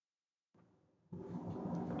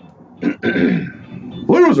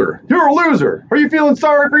Loser! You're a loser! Are you feeling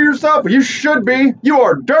sorry for yourself? You should be. You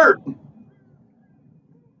are dirt!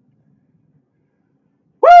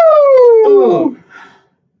 Woo!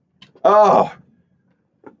 Oh.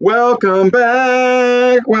 Welcome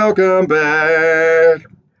back. Welcome back.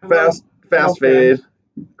 Fast fade.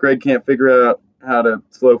 Greg can't figure out how to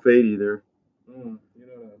slow fade either.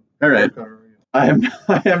 All right. I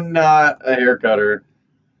am not a hair cutter.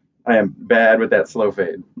 I am bad with that slow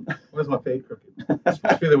fade. Where's my fade crooked? Switch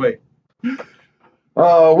the other way.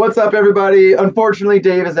 Oh, what's up, everybody? Unfortunately,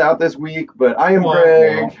 Dave is out this week, but I am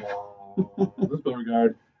Greg. Let's go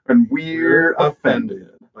regard. And we're offended.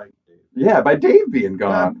 By Dave. Yeah, by Dave being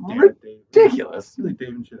gone. Ridiculous. Really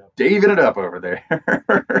Daving shit up. Daving it up over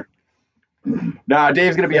there. Nah,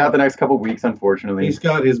 Dave's going to be out the next couple weeks, unfortunately. He's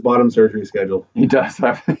got his bottom surgery scheduled. He does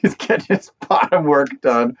have. He's getting his bottom work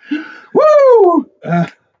done. Woo!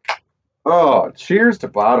 Oh, cheers to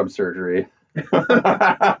bottom surgery.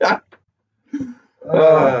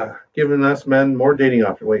 Giving us men more dating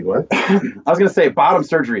options. Wait, what? I was going to say bottom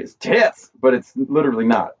surgery is tits, but it's literally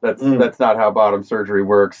not. That's not how bottom surgery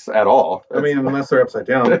works at all. I mean, unless they're upside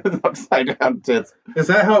down. Upside down tits. Is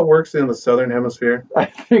that how it works in the southern hemisphere? I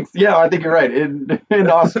think you're right. In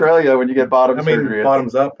Australia, when you get bottom surgery,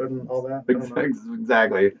 bottoms up and all that.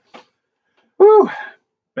 Exactly. Woo.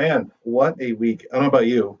 Man, what a week. I don't know about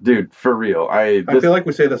you. Dude, for real. I feel like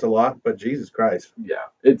we say this a lot, but Jesus Christ. Yeah.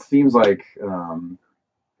 It seems like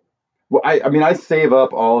I save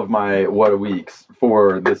up all of my what a weeks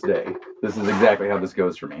for this day. This is exactly how this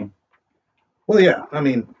goes for me. Well, yeah. I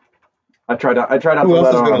mean, I try not to let on. Who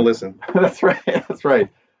else is going to listen? That's right. That's right.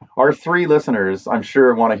 Our 3 listeners, I'm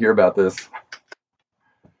sure, want to hear about this.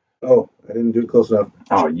 Oh, I didn't do it close enough.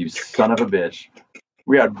 Oh, you son of a bitch.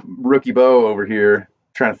 We got Rookie Bo over here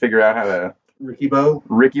trying to figure out how to... Ricky Bo?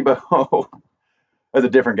 Ricky Bo. That's a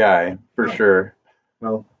different guy, for sure.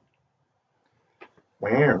 Well,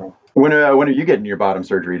 wow. When are you getting your bottom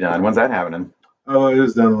surgery done? When's that happening? Oh, it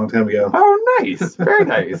was done a long time ago. Oh, nice. Very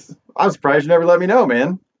nice. I'm surprised you never let me know,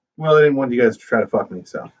 man. Well, I didn't want you guys to try to fuck me,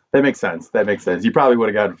 so. That makes sense. You probably would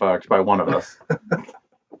have gotten fucked by one of us.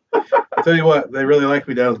 I'll tell you what, they really like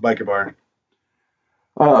me down at the biker bar.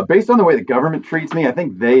 Based on the way the government treats me, I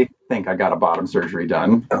think they think I got a bottom surgery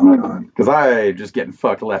done. Oh, my God. Because I just getting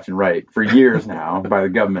fucked left and right for years now by the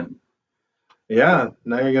government. Yeah,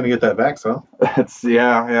 now you're going to get that vax, huh?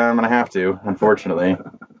 Yeah, I'm going to have to, unfortunately.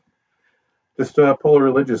 Just pull a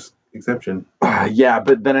religious exemption. Yeah,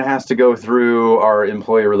 but then it has to go through our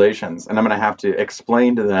employee relations, and I'm going to have to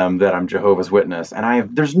explain to them that I'm Jehovah's Witness,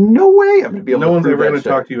 and there's no way I'm going to be able to. No one's ever going to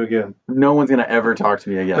talk to you again. No one's going to ever talk to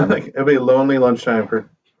me again. It'll be a lonely lunchtime for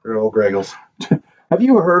old Greggles. Have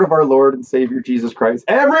you heard of our Lord and Savior Jesus Christ?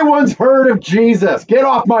 Everyone's heard of Jesus. Get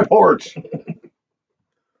off my porch.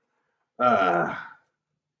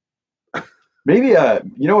 Maybe,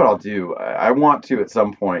 you know what I'll do? I want to, at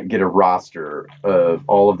some point, get a roster of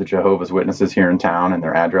all of the Jehovah's Witnesses here in town and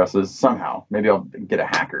their addresses somehow. Maybe I'll get a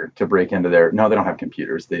hacker to break into their... No, they don't have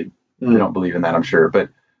computers. They don't believe in that, I'm sure. But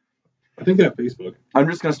I think they have Facebook. I'm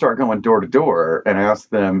just going to start going door to door and ask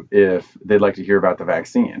them if they'd like to hear about the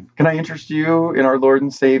vaccine. Can I interest you in our Lord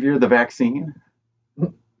and Savior, the vaccine?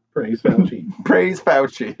 Praise Fauci. Praise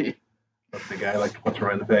Fauci. That's the guy I like to punch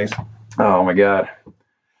right in the face. Oh, my God.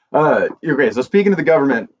 Okay, so speaking of the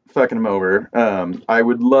government fucking them over, I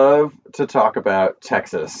would love to talk about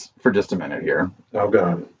Texas for just a minute here. Oh,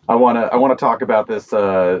 God. I want to talk about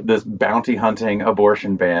this bounty hunting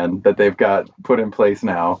abortion ban that they've got put in place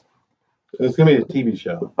now. It's gonna be a TV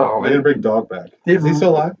show. Oh, they didn't bring Dog back. Is he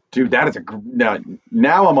still alive? Dude, that is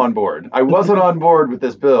now I'm on board. I wasn't on board with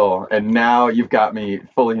this bill, and now you've got me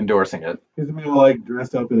fully endorsing it. He's gonna be like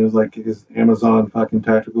dressed up in his Amazon fucking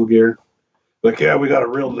tactical gear. Like, yeah, we got a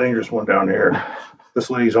real dangerous one down here. This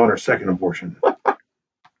lady's on her second abortion.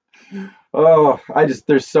 Oh,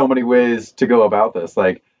 there's so many ways to go about this.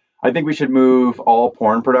 Like, I think we should move all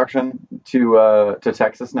porn production to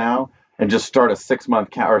Texas now and just start a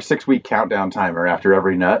 6-week countdown timer after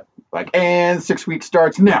every nut. Like, and 6 weeks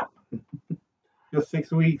starts now. Just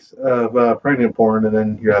 6 weeks of pregnant porn, and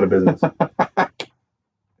then you're out of business.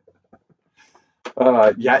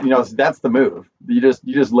 Yeah, that's the move. You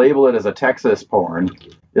just label it as a Texas porn.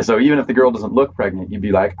 So even if the girl doesn't look pregnant, you'd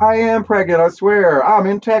be like, I am pregnant, I swear, I'm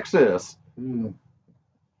in Texas.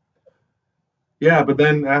 Yeah, but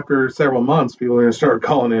then after several months, people are going to start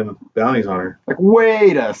calling in bounties on her. Like,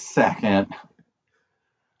 wait a second.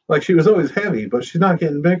 Like, she was always heavy, but she's not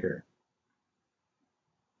getting bigger.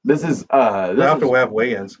 This is... They have to have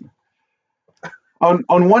weigh-ins. On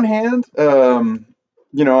one hand, I'm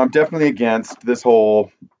definitely against this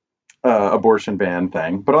whole abortion ban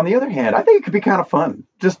thing. But on the other hand, I think it could be kind of fun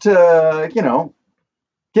just to,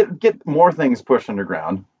 get more things pushed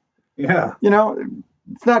underground. Yeah.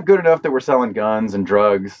 It's not good enough that we're selling guns and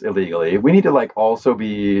drugs illegally. We need to also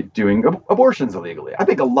be doing abortions illegally. I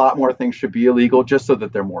think a lot more things should be illegal just so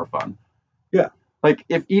that they're more fun. Yeah. Like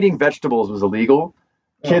if eating vegetables was illegal,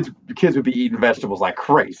 kids would be eating vegetables like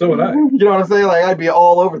crazy. So would I. You know what I'm saying? Like I'd be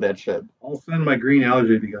all over that shit. All of a sudden, my green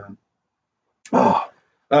allergy would be gone. Oh.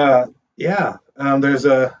 Yeah. There's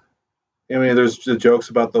the jokes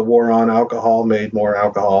about the war on alcohol made more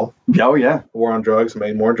alcohol. Oh yeah. War on drugs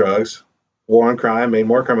made more drugs. War on crime made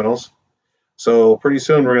more criminals. So pretty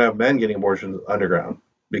soon we're gonna have men getting abortions underground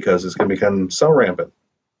because it's gonna become so rampant.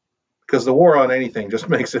 Because the war on anything just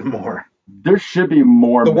makes it more. There should be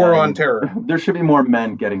more. The war on terror. There should be more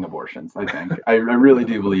men getting abortions. I think. I really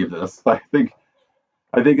do believe this. I think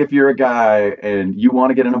if you're a guy and you want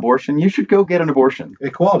to get an abortion, you should go get an abortion.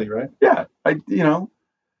 Equality, right? Yeah. I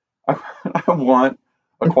want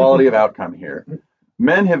equality of outcome here.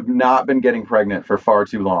 Men have not been getting pregnant for far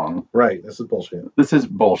too long. Right. This is bullshit.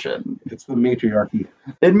 It's the matriarchy.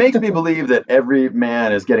 It makes me believe that every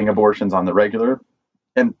man is getting abortions on the regular.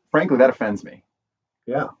 And frankly, that offends me.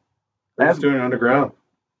 Yeah. They're just doing it underground.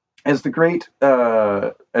 As the great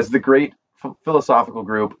philosophical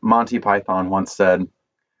group Monty Python once said,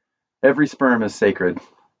 every sperm is sacred.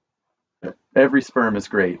 Every sperm is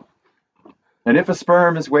great. And if a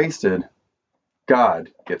sperm is wasted, God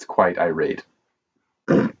gets quite irate.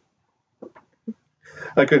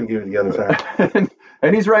 I couldn't give it the other side.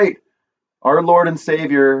 And he's right. Our Lord and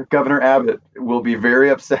Savior, Governor Abbott, will be very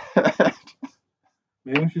upset.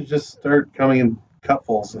 Maybe we should just start coming in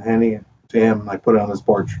cupfuls and handing it to him, put it on his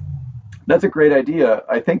porch. That's a great idea.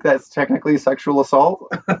 I think that's technically sexual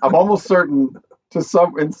assault. I'm almost certain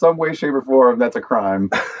in some way, shape, or form, that's a crime.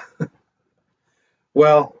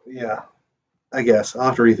 Well, yeah, I guess I'll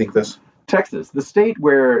have to rethink this. Texas, the state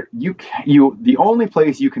where the only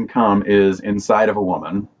place you can come is inside of a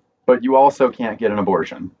woman, but you also can't get an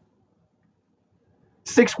abortion.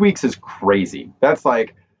 6 weeks is crazy. That's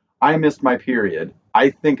like, I missed my period.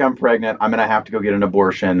 I think I'm pregnant. I'm going to have to go get an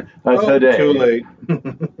abortion today. Too late.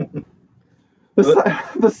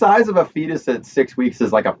 The size of a fetus at 6 weeks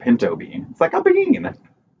is like a pinto bean. It's like a bean.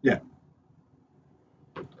 Yeah.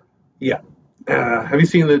 Yeah. Have you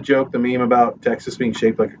seen the meme about Texas being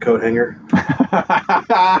shaped like a coat hanger?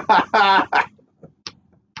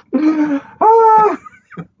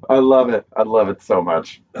 I love it. I love it so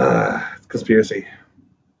much. Conspiracy.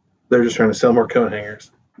 They're just trying to sell more coat hangers.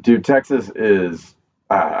 Dude, Texas is...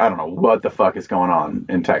 I don't know what the fuck is going on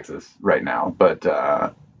in Texas right now, but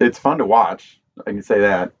it's fun to watch. I can say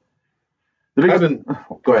that.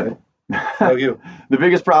 Go ahead. Oh, you. The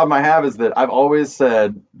biggest problem I have is that I've always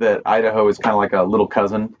said that Idaho is kind of like a little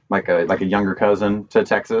cousin, like a younger cousin to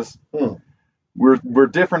Texas. We're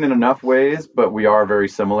different in enough ways, but we are very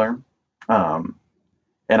similar. And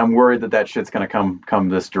I'm worried that shit's gonna come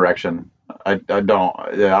this direction. I don't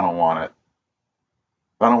want it.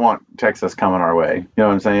 I don't want Texas coming our way. You know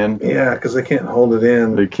what I'm saying? Yeah, because they can't hold it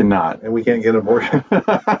in. They cannot. And we can't get an abortion.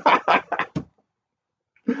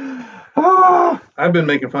 I've been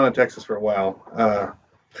making fun of Texas for a while. A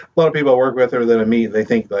lot of people I work with or that I meet, they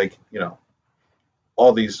think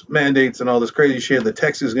all these mandates and all this crazy shit that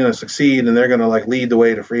Texas is going to succeed and they're going to lead the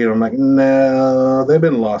way to freedom. I'm like, no, they've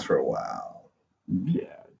been lost for a while. Yeah,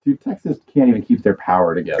 dude, Texas can't even keep their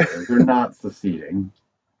power together. They're not seceding.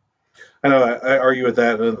 I know. I argue with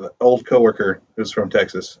that. An old coworker who's from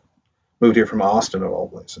Texas moved here from Austin of all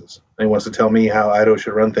places, and he wants to tell me how Idaho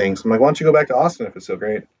should run things. I'm like, why don't you go back to Austin if it's so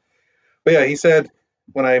great? But yeah, he said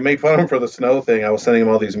when I made fun of him for the snow thing, I was sending him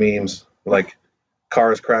all these memes like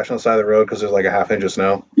cars crashing on the side of the road because there's a half inch of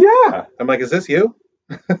snow. Yeah. I'm like, is this you?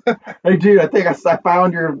 Hey, dude, I think I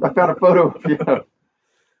found a photo of you.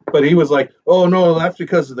 But he was like, oh no, that's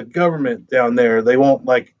because of the government down there. They won't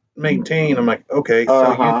maintain. I'm like, okay,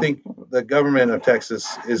 so you think the government of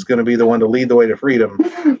Texas is going to be the one to lead the way to freedom,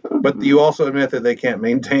 but you also admit that they can't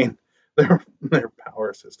maintain their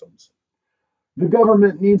power systems. The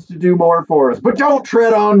government needs to do more for us, but don't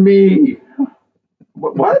tread on me.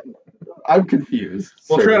 What? I'm confused.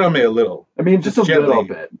 Well, tread on me a little. I mean, just a little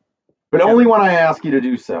bit, but only when I ask you to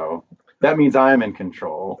do so. That means I am in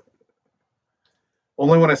control.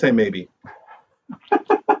 Only when I say maybe.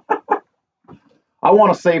 I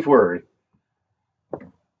want a safe word.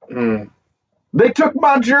 They took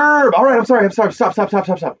my gerb. All right, I'm sorry.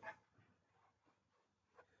 Stop.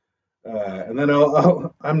 And then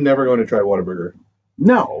I'm never going to try Whataburger.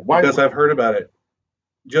 No, why? Because I've heard about it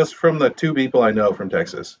just from the 2 people I know from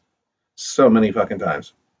Texas so many fucking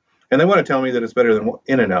times. And they want to tell me that it's better than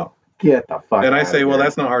In-N-Out. Get the fuck And I out say, of well, here.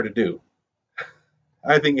 that's not hard to do.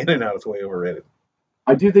 I think In-N-Out is way overrated.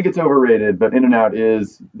 I do think it's overrated, but In-N-Out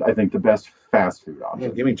is, I think, the best fast food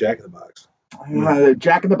option. Give me Jack in the Box.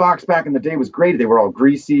 Jack in the Box back in the day was great. They were all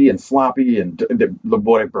greasy and sloppy, and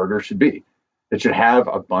what a burger should be. It should have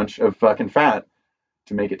a bunch of fucking fat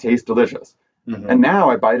to make it taste delicious. Mm-hmm. And now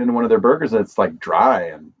I bite into one of their burgers and it's like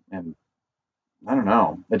dry and I don't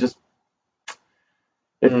know.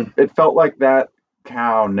 It felt like that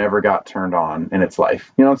cow never got turned on in its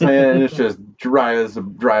life. You know what I'm saying? It's just dry as a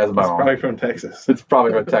bone. It's probably from Texas. It's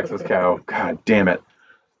probably a Texas cow. God damn it.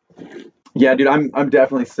 Yeah, dude, I'm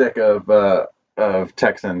definitely sick of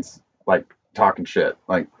Texans like talking shit.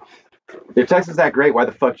 Like, if Texas is that great, why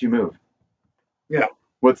the fuck did you move? Yeah.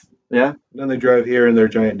 Yeah? Then they drive here in their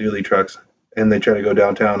giant dually trucks, and they try to go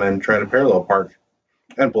downtown and try to parallel park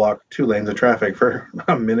and block 2 lanes of traffic for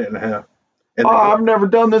a minute and a half. And I've never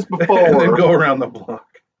done this before. And then go around the block.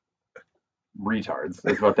 Retards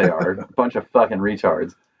is what they are. A bunch of fucking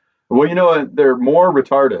retards. Well, you know what? They're more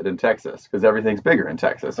retarded in Texas because everything's bigger in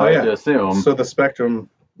Texas. So I have to assume. So the spectrum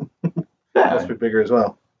must be bigger as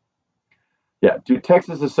well. Yeah, dude,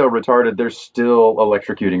 Texas is so retarded, they're still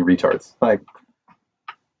electrocuting retards. Like,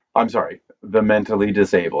 I'm sorry, the mentally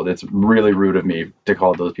disabled. It's really rude of me to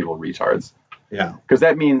call those people retards. Yeah. Because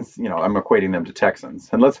that means, I'm equating them to Texans.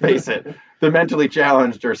 And let's face it, the mentally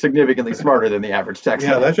challenged are significantly smarter than the average Texan.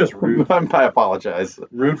 Yeah, that's just rude. I apologize.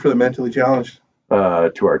 Rude for the mentally challenged.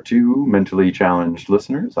 To our 2 mentally challenged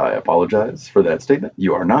listeners, I apologize for that statement.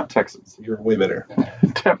 You are not Texans. You're way better.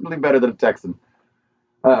 Definitely better than a Texan.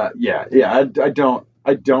 I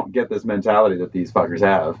don't get this mentality that these fuckers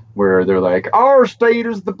have, where they're like, our state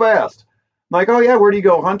is the best. I'm like, oh yeah, where do you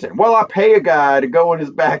go hunting? Well, I pay a guy to go in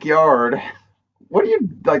his backyard. What are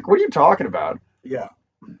you talking about? Yeah.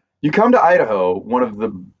 You come to Idaho, one of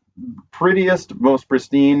the prettiest, most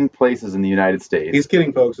pristine places in the United States. He's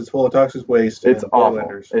kidding, folks. It's full of toxic waste. It's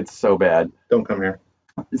awful. It's so bad. Don't come here.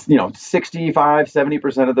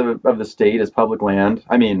 65-70% of the state is public land.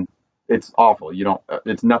 I mean, it's awful.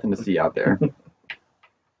 It's nothing to see out there.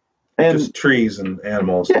 And just trees and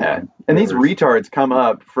animals. Yeah. And these retards come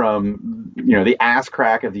up from, the ass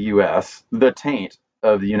crack of the U.S., the taint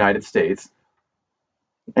of the United States.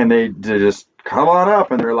 And they just come on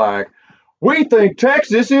up and they're like, we think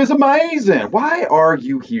Texas is amazing. Why are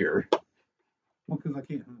you here? Well, because I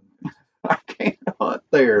can't hunt. I can't hunt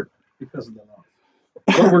there. Because of the law.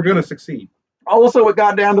 But we're going to succeed. Also, it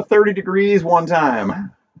got down to 30 degrees one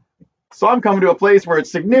time. So I'm coming to a place where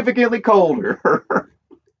it's significantly colder.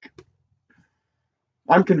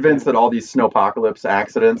 I'm convinced that all these snowpocalypse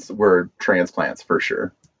accidents were transplants for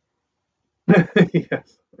sure.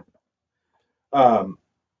 Yes.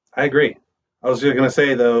 I agree. I was just going to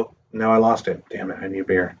say, though, now I lost it. Damn it, I need a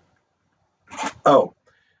beer. Oh,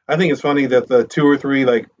 I think it's funny that the 2 or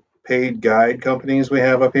 3 paid guide companies we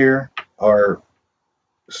have up here are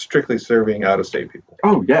strictly serving out-of-state people.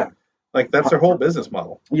 Oh, yeah. That's their whole business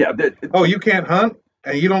model. Yeah. You can't hunt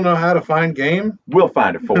and you don't know how to find game? We'll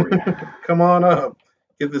find it for you. Come on up.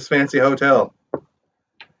 Get this fancy hotel.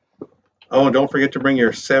 Oh, and don't forget to bring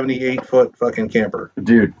your 78-foot fucking camper.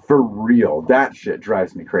 Dude, for real, that shit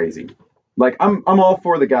drives me crazy. I'm all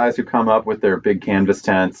for the guys who come up with their big canvas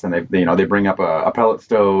tents and they bring up a pellet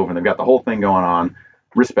stove and they've got the whole thing going on.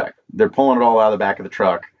 Respect. They're pulling it all out of the back of the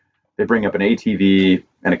truck. They bring up an ATV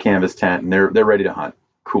and a canvas tent and they're ready to hunt.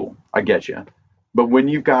 Cool. I get you. But when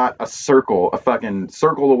you've got a fucking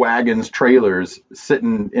circle of wagons, trailers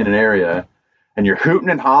sitting in an area and you're hooting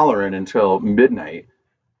and hollering until midnight,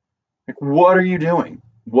 what are you doing?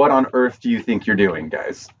 What on earth do you think you're doing,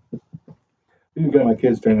 guys? You got my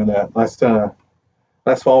kids doing that. Last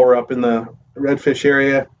fall, we're up in the Redfish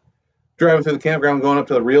area, driving through the campground, going up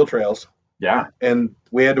to the real trails. Yeah. And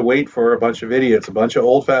we had to wait for a bunch of idiots, a bunch of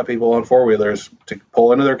old fat people on 4-wheelers to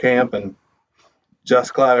pull into their camp and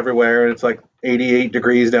just cloud everywhere. And it's 88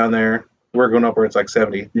 degrees down there. We're going up where it's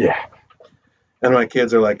 70. Yeah. And my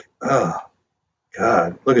kids are like, oh,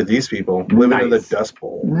 God, look at these people living in the Dust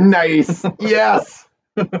Bowl. Nice. Yes.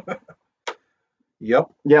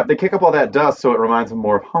 Yep. Yeah, they kick up all that dust so it reminds them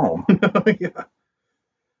more of home. Yeah.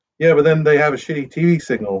 Yeah, but then they have a shitty TV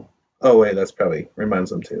signal. Oh, wait, that's probably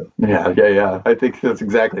reminds them too. Yeah. I think that's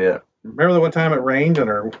exactly it. Remember the one time it rained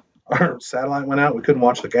and our satellite went out? We couldn't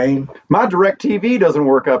watch the game? My DirecTV doesn't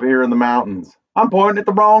work up here in the mountains. I'm pointing it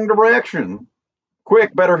the wrong direction.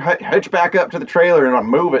 Quick, better hitch back up to the trailer and I'll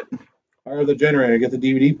move it. Or the generator, get the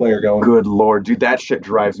DVD player going. Good Lord, dude, that shit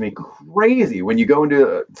drives me crazy when you go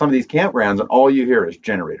into some of these campgrounds and all you hear is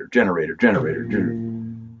generator.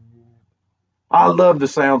 I love the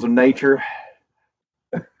sounds of nature.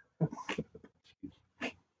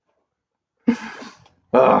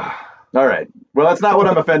 All right. Well, that's not what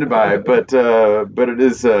I'm offended by, but it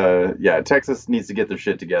is. Yeah, Texas needs to get their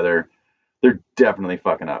shit together. They're definitely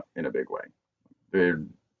fucking up in a big way. They're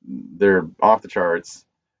they're off the charts.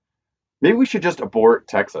 Maybe we should just abort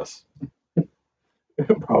Texas.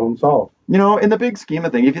 Problem solved. You know, in the big scheme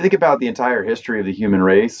of things, if you think about the entire history of the human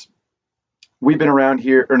race, we've been around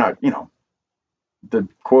here, or not, you know, the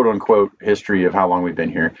quote unquote history of how long we've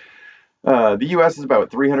been here. The U.S. is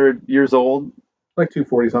about 300 years old, Like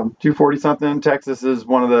 240 something. 240 something. Texas is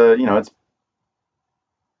one of the, you know, it's,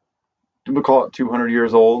 we'll call it 200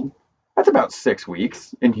 years old. That's about 6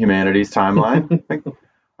 weeks in humanity's timeline. Like,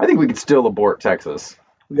 I think we could still abort Texas.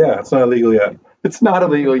 Yeah, it's not illegal yet. It's not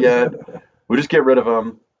illegal yet. We'll just get rid of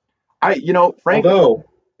them. You know, frankly, Although,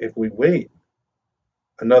 if we wait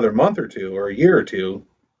another month or two or a year or two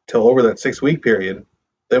till over that 6 week period,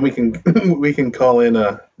 then we can we can call in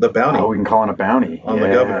the bounty. we can call in a bounty On the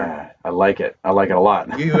governor. I like it. I like it a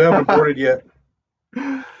lot. You haven't aborted yet.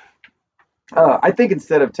 I think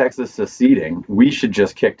instead of Texas seceding, we should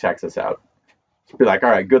just kick Texas out. Be like, all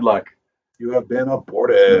right, good luck. You have been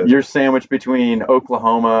aborted. You're sandwiched between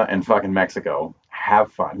Oklahoma and fucking Mexico.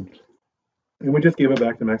 Have fun. And we just give it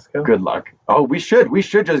back to Mexico. Good luck. Oh, we should. We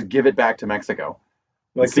should just give it back to Mexico.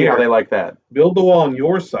 Like, See how they like that. build the wall on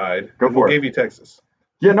your side. Go and for we'll it. give you Texas.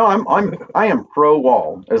 Yeah, no, I am pro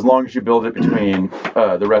wall as long as you build it between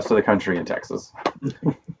the rest of the country and Texas.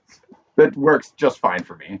 That works just fine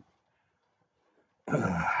for me.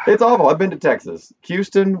 It's awful. I've been to Texas.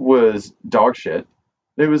 Houston was dog shit.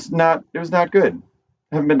 It was not good.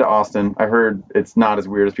 I haven't been to Austin. I heard it's not as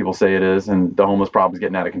weird as people say it is, and the homeless problem's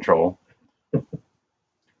getting out of control.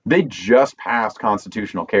 They just passed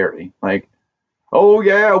constitutional carry. Like, oh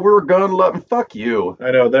yeah, we're gun loving. Fuck you.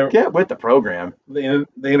 I know. Get with the program. The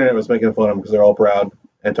internet was making fun of them because they're all proud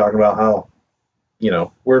and talking about how, you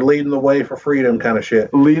know, we're leading the way for freedom kind of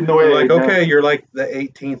shit. Leading the way. We're like, okay, you're like the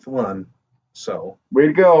 18th one. So, way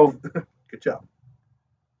to go. Good job.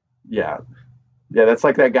 Yeah. Yeah, that's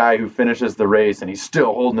like that guy who finishes the race and he's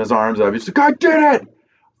still holding his arms up. He's like, I did it!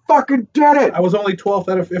 Fucking did it! I was only 12th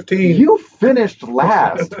out of 15. You finished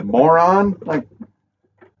last, moron. Like,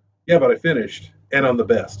 yeah, but I finished, and I'm the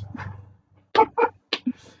best.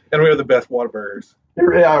 And we have the best Whataburgers. It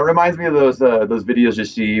reminds me of those videos you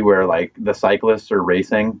see where like the cyclists are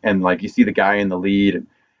racing and like you see the guy in the lead and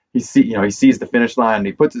he sees the finish line and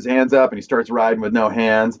he puts his hands up and he starts riding with no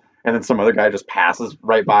hands and then some other guy just passes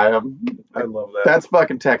right by him. I love that. That's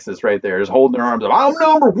fucking Texas right there, just holding their arms up. I'm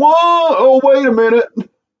number one. Oh, wait a minute.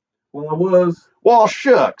 Well, I was. Well,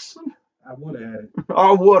 shucks. I would have had it.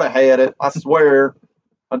 I would have had it. I swear.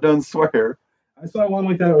 I done swear. I saw one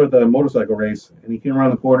like that with a motorcycle race, and he came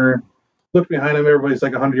around the corner, looked behind him, everybody's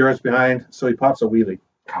like 100 yards behind, so he pops a wheelie.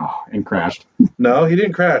 Oh, and crashed. No, he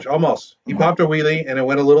didn't crash, almost. He popped a wheelie, and it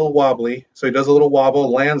went a little wobbly, so he does a little wobble,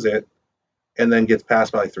 lands it, and then gets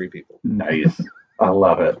passed by like 3 people. Nice. I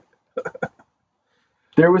love it.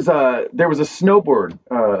 There was a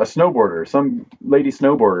snowboarder, some lady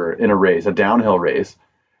snowboarder in a race, a downhill race,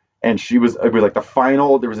 and it was like the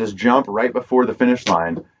final. There was this jump right before the finish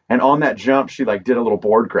line, and on that jump, she like did a little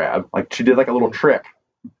board grab, like she did like a little trick,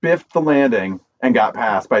 biffed the landing, and got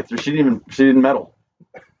passed by 3. She didn't medal.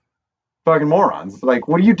 Fucking morons! Like,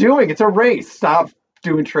 what are you doing? It's a race. Stop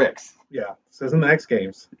doing tricks. Yeah, this isn't the X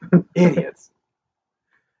Games. Idiots.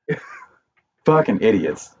 Fucking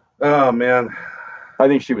idiots. Oh man. I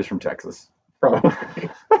think she was from Texas. Probably.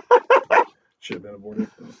 Should have been aborted.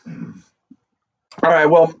 All right,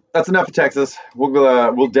 well, that's enough of Texas.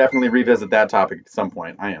 We'll definitely revisit that topic at some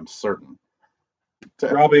point. I am certain.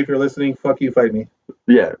 Robbie, if you're listening, fuck you, fight me.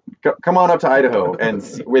 Yeah, come on up to Idaho and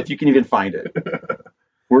see if you can even find it.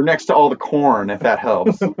 We're next to all the corn, if that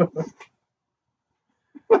helps. So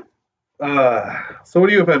what are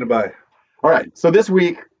you offended by? All right, so this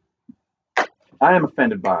week, I am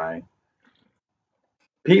offended by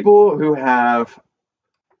people who have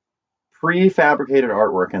prefabricated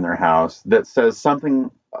artwork in their house that says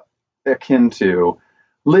something akin to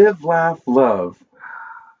live, laugh, love.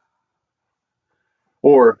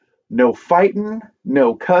 Or no fighting,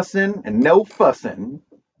 no cussing, and no fussing.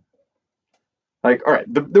 Like, all right,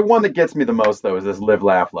 the one that gets me the most, though, is this live,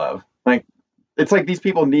 laugh, love. Like, it's like these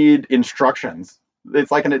people need instructions.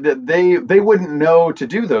 It's like they wouldn't know to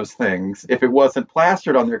do those things if it wasn't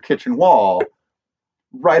plastered on their kitchen wall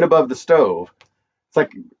right above the stove. It's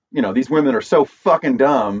like, you know, these women are so fucking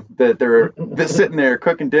dumb that they're sitting there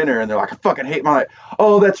cooking dinner and they're like, I fucking hate my life.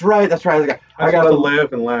 Oh, that's right. I got to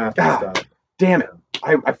live and laugh and stuff. Damn it.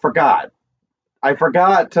 I forgot. I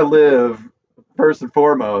forgot to live first and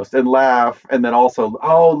foremost and laugh and then also,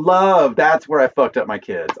 oh, love. That's where I fucked up my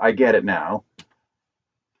kids. I get it now.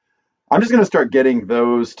 I'm just gonna start getting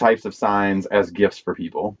those types of signs as gifts for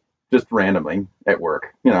people, just randomly at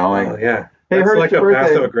work. You know, like, Oh yeah, hey, that's heard like it's your a birthday,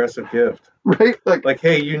 passive aggressive gift. right? Like,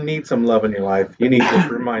 hey, you need some love in your life. You need this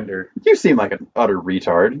reminder. You seem like an utter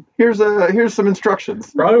retard. Here's some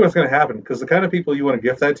instructions. Probably what's going to happen, because the kind of people you want to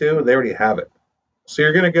gift that to, they already have it. So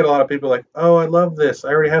you're going to get a lot of people like, oh, I love this. I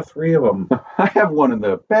already have 3 of them. I have one in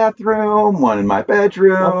the bathroom, one in my I'll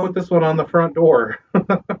bedroom. put this one on the front door.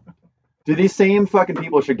 Dude, these same fucking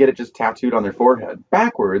people should get it just tattooed on their forehead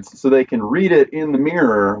backwards so they can read it in the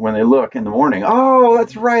mirror when they look in the morning. Oh,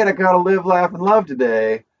 that's right. I gotta live, laugh, and love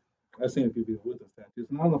today. I've seen a few people with those tattoos,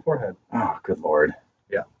 not on the forehead. Oh, good Lord.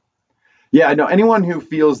 Yeah. Yeah, I know anyone who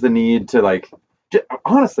feels the need to, like,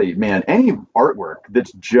 honestly, man, any artwork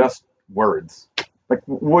that's just words. Like,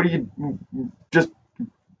 what do you just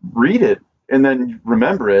read it and then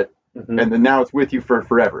remember it, Mm-hmm. and then now it's with you for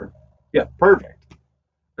forever. Yeah. Perfect.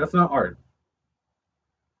 That's not art.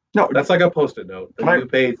 No, That's like a Post-it note that you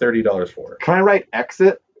paid $30 for. Can I write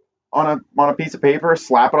exit on a piece of paper,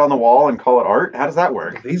 slap it on the wall, and call it art? How does that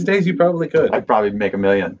work? These days, you probably could. I'd probably make $1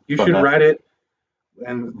 million. You should write it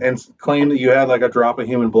and claim that you had like a drop of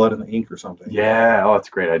human blood in the ink or something. Yeah, oh, that's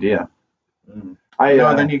a great idea. Mm. No,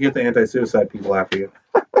 and then you get the anti-suicide people after you.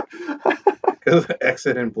 Because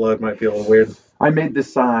exit and blood might be a little weird. I made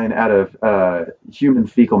this sign out of human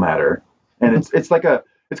fecal matter, and it's kind of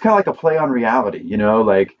like a play on reality, you know,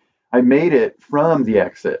 like I made it from the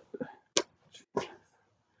exit.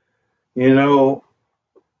 You know,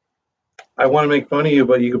 I want to make fun of you,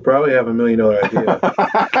 but you could probably have $1 million idea.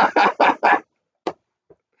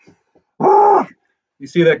 You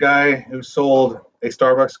see that guy who sold a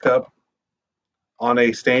Starbucks cup on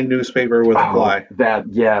a stained newspaper with a fly?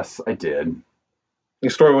 Yes, I did. The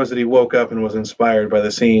story was that he woke up and was inspired by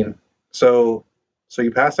the scene. So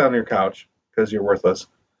you passed out on your couch because you're worthless.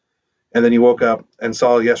 And then you woke up and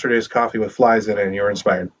saw yesterday's coffee with flies in it, and you were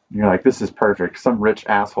inspired. You're like, this is perfect. Some rich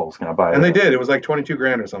asshole's going to buy it. And they did. It was like 22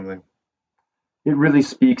 grand or something. It really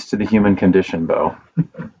speaks to the human condition, Bo.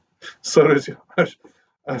 So does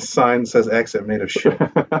a sign says exit made of shit.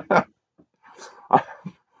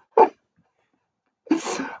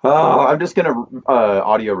 Oh, I'm just going to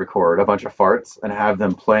audio record a bunch of farts and have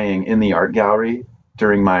them playing in the art gallery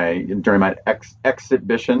during my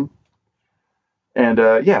exhibition. And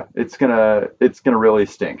yeah, it's gonna really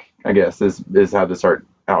stink, I guess, is how this art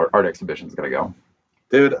exhibition is gonna go.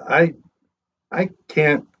 Dude, I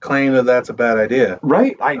can't claim that that's a bad idea.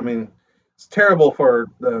 Right? I mean, it's terrible for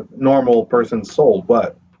the normal person's soul,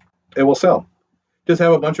 but it will sell. Just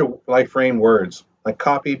have a bunch of like framed words, like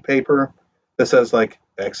copied paper that says like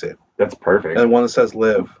exit. That's perfect. And one that says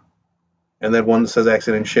live. And then one that says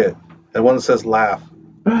exit and shit. And one that says laugh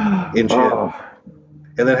in shit. Oh.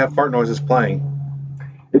 And then have fart noises playing.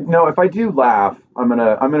 No, if I do laugh, I'm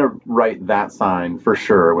gonna write that sign for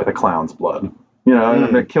sure with a clown's blood. You know, I'm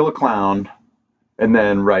gonna kill a clown and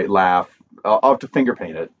then write laugh. I'll have to finger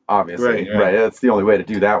paint it, obviously. Right. That's the only way to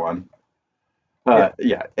do that one.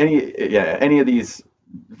 Any of these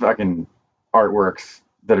fucking artworks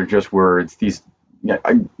that are just words,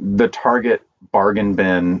 the Target bargain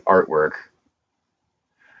bin artwork.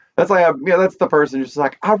 That's like that's the person who's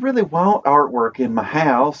like, I really want artwork in my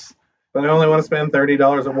house, but I only want to spend $30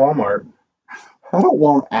 at Walmart. I don't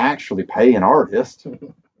want to actually pay an artist.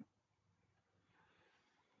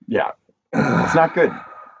 Yeah, it's not good.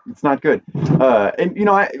 It's not good. And you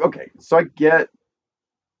know, so I get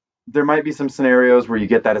there might be some scenarios where you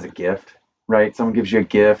get that as a gift, right? Someone gives you a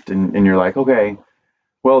gift and you're like, okay,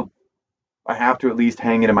 well, I have to at least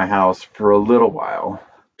hang it in my house for a little while.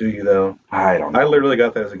 Do you though? I don't know. I literally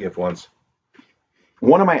got that as a gift once.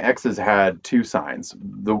 One of my exes had 2 signs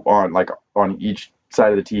on each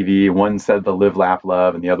side of the TV. One said the live, laugh,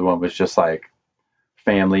 love, and the other one was just like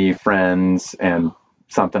family, friends, and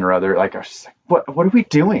something or other. Like I was just like, what are we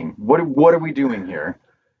doing? What are we doing here?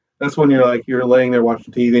 That's when you're laying there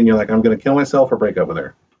watching TV and you're like, I'm gonna kill myself or break up with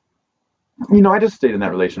her. You know, I just stayed in that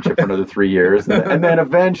relationship for another 3 years and then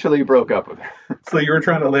eventually broke up with her. So you were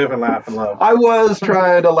trying to live and laugh and love. I was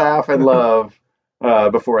trying to laugh and love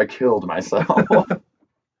before I killed myself.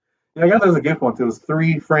 I got that as a gift once. It was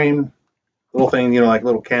 3 framed little things, like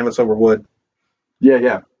little canvas over wood.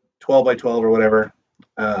 Yeah. 12 by 12 or whatever.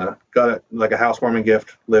 Got it like a housewarming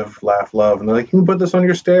gift. Live, laugh, love. And they're like, you can put this on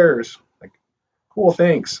your stairs. Like, cool,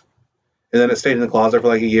 thanks. And then it stayed in the closet for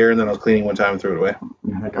like a year, and then I was cleaning one time and threw it away.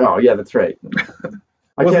 Like, oh, yeah, that's right.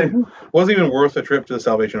 Wasn't even worth the trip to the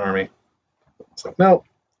Salvation Army. So, no,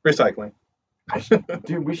 recycling.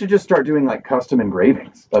 Dude, we should just start doing like custom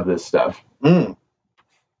engravings of this stuff.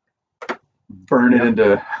 Burn it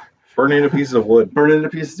into pieces of wood. Burn it into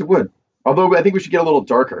pieces of wood. Although I think we should get a little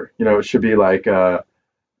darker. It should be like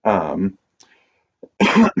um,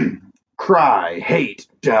 cry, hate,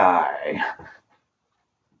 die.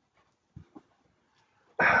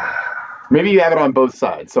 Maybe you have it on both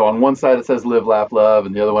sides. So on one side it says live, laugh, love,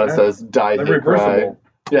 and the other one it says die, They're hate, cry. reversible.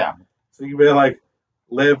 Yeah. So you can be like,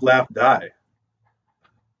 live, laugh, die.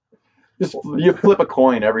 Just you flip a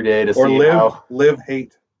coin every day to Or see live, how live,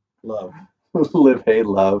 hate, love. live, hate,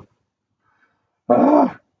 love.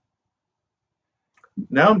 Ah,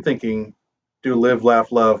 Now I'm thinking, do live,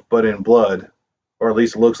 laugh, love, but in blood, or at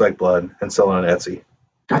least it looks like blood, and sell it on Etsy.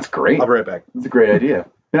 that's great. I'll be right back. That's a great idea.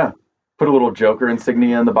 Yeah. Put a little Joker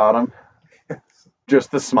insignia in the bottom.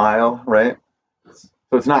 Just the smile, right? So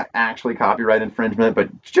it's not actually copyright infringement,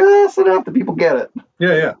 but just enough that people get it.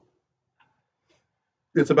 Yeah.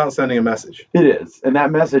 It's about sending a message. It is. And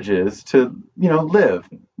that message is to, live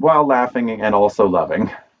while laughing and also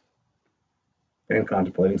loving. And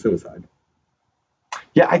contemplating suicide.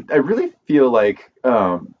 Yeah, I really feel like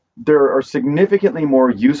there are significantly more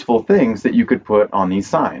useful things that you could put on these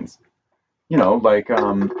signs. Like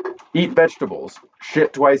eat vegetables,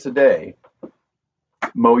 shit twice a day,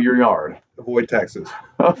 mow your yard, Avoid taxes.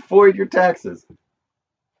 avoid your taxes.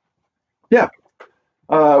 Yeah.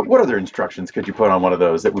 What other instructions could you put on one of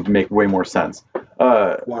those that would make way more sense?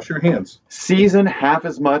 Wash your hands. Season half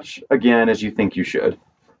as much again as you think you should.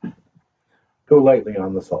 Go lightly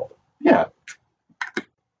on the salt. Yeah.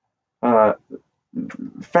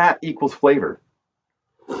 Fat equals flavor.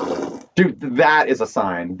 Dude, that is a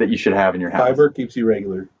sign that you should have in your house. Fiber keeps you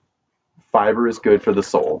regular. Fiber is good for the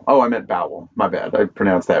soul. Oh, I meant bowel. My bad. I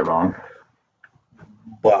pronounced that wrong.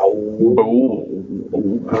 Wow. Bowel.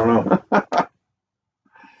 I don't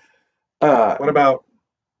know.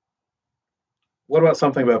 What about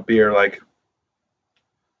something about beer like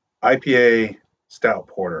IPA stout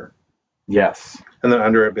porter? Yes. And then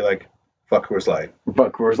under it be like, fuck Coors Light.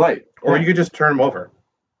 Fuck Coors Light. Or you could just turn them over.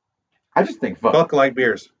 I just think fuck. Fuck light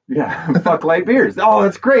beers. Yeah. Fuck light beers. Oh,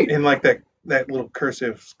 that's great. In like that little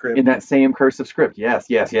cursive script. In that same cursive script. Yes.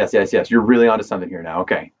 You're really onto something here now.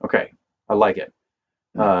 Okay. I like it.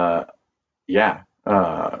 Yeah.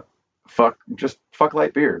 Fuck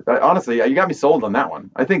light beer. Honestly, you got me sold on that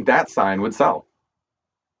one. I think that sign would sell.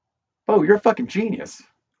 Oh, you're a fucking genius.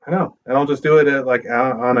 I know. And I'll just do it at like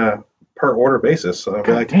on a per order basis. So I'll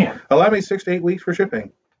be like, damn. Allow me 6 to 8 weeks for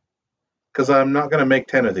shipping. Because I'm not going to make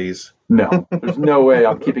 10 of these. No, there's no way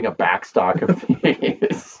I'm keeping a backstock of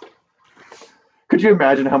these. Could you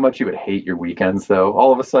imagine how much you would hate your weekends, though?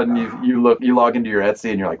 All of a sudden, you log into your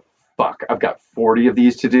Etsy and you're like, fuck, I've got 40 of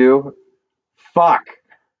these to do. Fuck.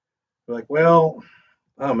 You're like, well,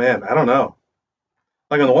 oh man, I don't know.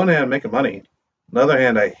 Like on the one hand, I'm making money. On the other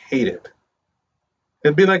hand, I hate it.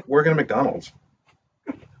 It'd be like working at McDonald's.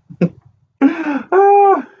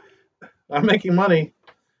 I'm making money,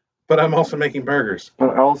 but I'm also making burgers.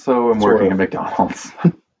 But I also am working at McDonald's.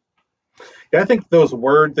 Yeah, I think those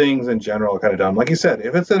word things in general are kind of dumb. Like you said,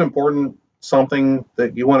 if it's an important something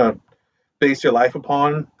that you want to base your life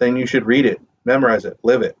upon, then you should read it, memorize it,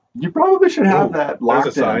 live it. You probably should have that locked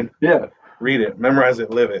there's a sign. in. Yeah. Read it, memorize it,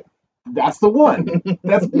 live it. That's the one.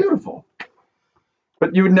 That's beautiful.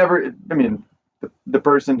 But you would never, I mean, the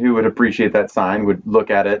person who would appreciate that sign would look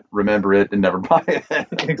at it, remember it, and never buy it.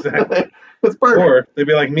 Exactly. That's perfect. Or they'd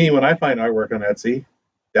be like me when I find artwork on Etsy,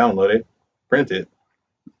 download it, print it.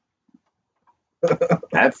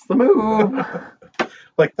 That's the move.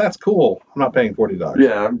 Like, that's cool. I'm not paying $40.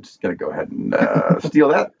 Yeah, I'm just going to go ahead and steal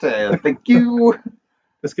that. Thank you.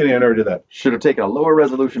 Just kidding, I never did that. Should have taken a lower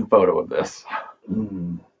resolution photo of this.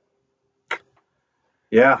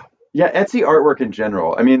 Yeah. Yeah, Etsy artwork in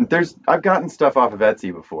general. I mean, I've gotten stuff off of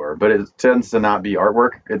Etsy before, but it tends to not be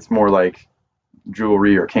artwork. It's more like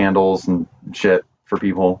jewelry or candles and shit for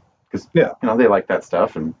people because they like that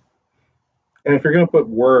stuff. And if you're gonna put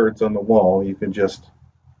words on the wall, you can just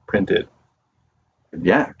print it.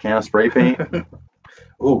 Yeah, can of spray paint.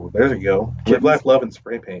 Ooh, there you go. Live, laugh, love, and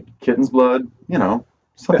spray paint. Kitten's blood.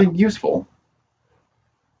 Something useful.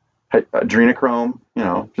 Adrenochrome.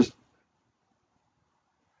 Just.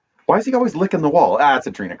 Why is he always licking the wall? It's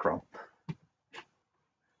adrenochrome.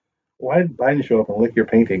 Why did Biden show up and lick your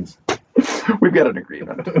paintings? We've got an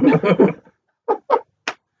agreement.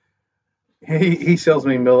 He sells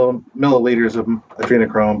me milliliters of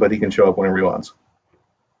adrenochrome, but he can show up whenever he wants.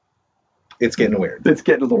 It's getting weird. It's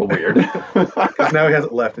getting a little weird. Because now he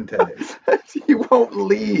hasn't left in 10 days. He won't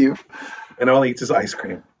leave. And all he eats is ice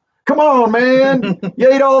cream. Come on, man.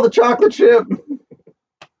 You ate all the chocolate chip.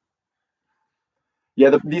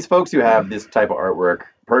 Yeah, these folks who have this type of artwork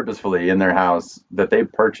purposefully in their house that they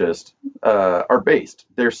purchased are based.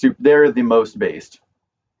 They're the most based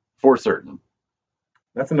for certain.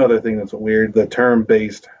 That's another thing that's weird. The term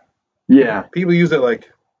based. Yeah. People use it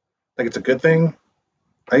like it's a good thing.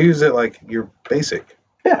 I use it like you're basic.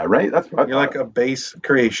 Yeah, right? That's what I You're thought. like a base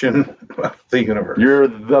creation of the universe. You're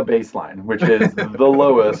the baseline, which is the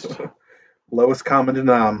lowest. Lowest common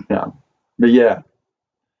denominator. Yeah.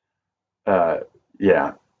 But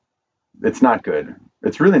yeah, it's not good.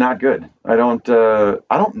 It's really not good. I don't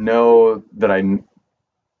know that I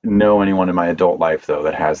know anyone in my adult life though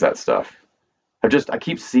that has that stuff. I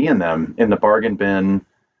keep seeing them in the bargain bin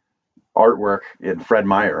artwork in Fred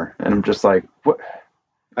Meyer, and I'm just like, what?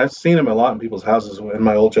 I've seen them a lot in people's houses in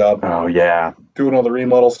my old job. Oh yeah, doing all the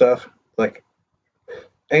remodel stuff. Like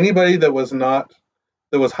anybody that was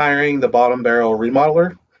hiring the bottom barrel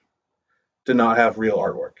remodeler did not have real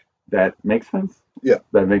artwork. That makes sense. Yeah,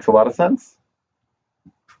 that makes a lot of sense.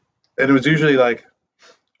 And it was usually like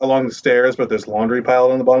along the stairs, but there's laundry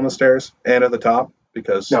piled on the bottom of the stairs and at the top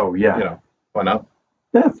because why not?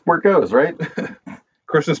 That's where it goes, right?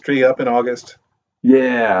 Christmas tree up in August.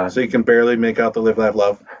 Yeah. So you can barely make out the live, laugh,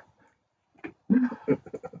 love.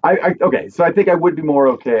 Okay, so I think I would be more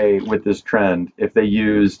okay with this trend if they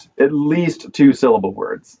used at least 2-syllable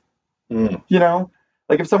words. Mm. You know,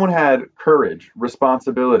 like if someone had courage,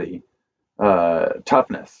 responsibility,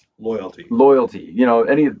 toughness, loyalty,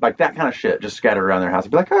 any like that kind of shit just scattered around their house.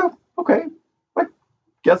 I'd be like, oh, okay, I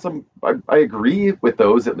guess I agree with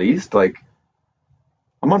those at least. Like,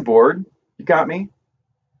 I'm on board. You got me.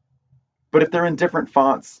 But if they're in different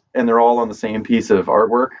fonts and they're all on the same piece of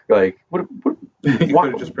artwork, like, what you could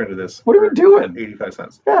have just printed this. What are we doing? 85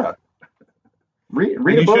 cents. Yeah. Read a book.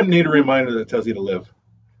 You shouldn't need a reminder that tells you to live.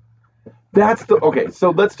 Okay,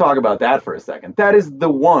 so let's talk about that for a second. That is the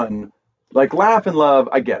one, like, laugh and love,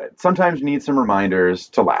 I get it. Sometimes you need some reminders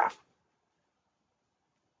to laugh.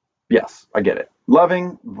 Yes, I get it.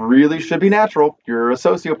 Loving really should be natural. You're a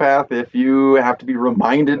sociopath if you have to be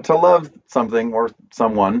reminded to love something or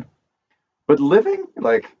someone. But living,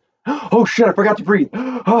 like, oh shit, I forgot to breathe.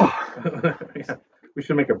 Yeah. We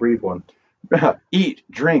should make a breathe one. Eat,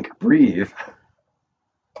 drink, breathe.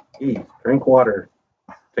 Eat, drink water,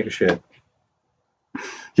 take a shit.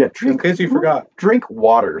 Yeah, drink. In case you forgot. Drink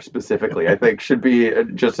water specifically, I think, should be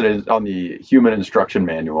just on the human instruction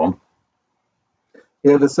manual.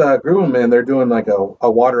 Yeah, this group of men, they're doing like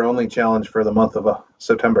a water-only challenge for the month of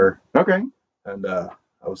September. Okay. And I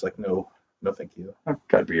was like, no, thank you. I've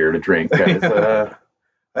got beer to drink, guys.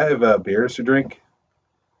 I have beers to drink,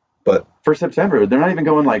 but for September, they're not even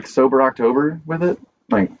going like sober October with it.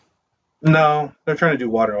 Like, no, they're trying to do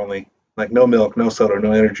water only, like no milk, no soda,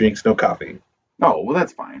 no energy drinks, no coffee. Oh well,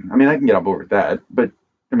 that's fine. I mean, I can get on board with that, but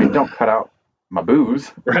I mean, don't cut out my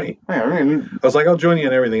booze. Right. Yeah, I mean, I was like, I'll join you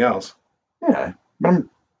in everything else. Yeah, but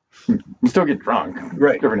I'm still get drunk.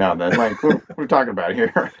 Right. Every now and then. Like, what are we talking about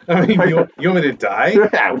here? I mean, you want me to die?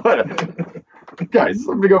 Yeah, what? Guys,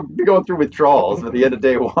 I'm gonna be going through withdrawals at the end of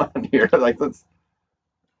day one here. Like, let's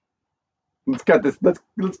cut this.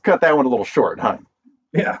 Let's cut that one a little short, huh?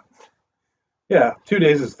 Yeah. 2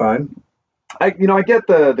 days is fine. I get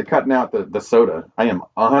the cutting out the soda. I am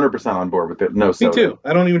 100% on board with it. No soda. Me too.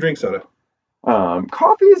 I don't even drink soda.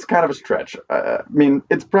 Coffee is kind of a stretch. I mean,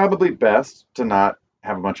 it's probably best to not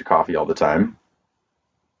have a bunch of coffee all the time.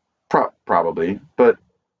 Probably, but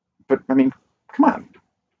I mean, come on,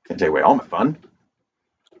 can't take away all my fun.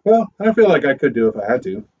 Well, I feel like I could do if I had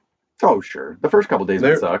to. Oh, sure. The first couple days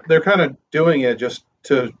would suck. They're kind of doing it just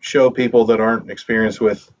to show people that aren't experienced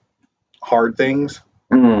with hard things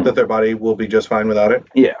that their body will be just fine without it.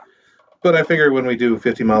 Yeah. But I figure when we do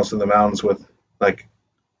 50 miles in the mountains with like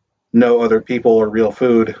no other people or real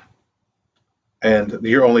food, and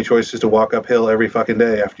your only choice is to walk uphill every fucking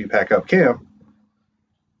day after you pack up camp,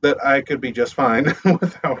 that I could be just fine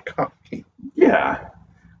without coffee. Yeah.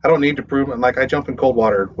 I don't need to prove it. Like, I jump in cold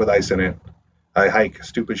water with ice in it. I hike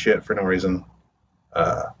stupid shit for no reason.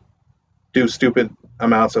 Do stupid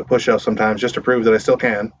amounts of push-ups sometimes just to prove that I still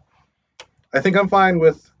can. I think I'm fine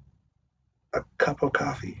with a cup of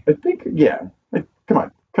coffee. I think, yeah. Like, come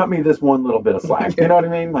on. Cut me this one little bit of slack. You know what I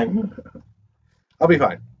mean? Like, I'll be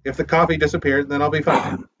fine. If the coffee disappeared, then I'll be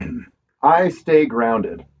fine. I stay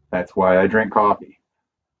grounded. That's why I drink coffee.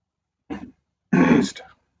 Based.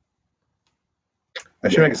 I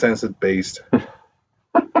should make a sentence that's based.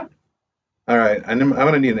 All right. I'm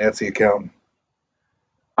going to need an Etsy account.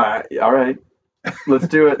 All right. Let's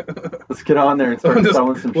do it. Let's get on there and start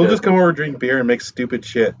selling some shit. We'll just come over, drink beer, and make stupid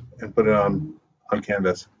shit and put it on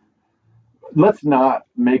canvas. Let's not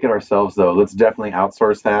make it ourselves, though. Let's definitely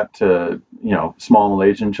outsource that to, small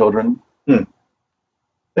Malaysian children. It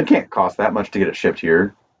can't cost that much to get it shipped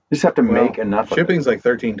here. You just have to make enough. Shipping's like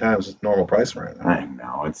 13 times the normal price right now. I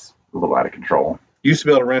know. It's little out of control. You used to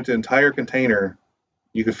be able to rent an entire container.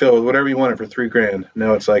 You could fill with whatever you wanted for $3,000.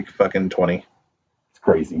 Now it's like fucking 20. It's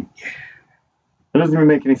crazy. It doesn't even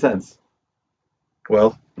make any sense.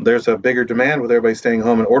 Well, there's a bigger demand with everybody staying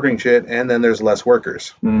home and ordering shit, and then there's less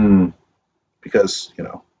workers because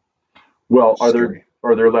Well,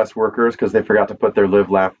 are there less workers because they forgot to put their live,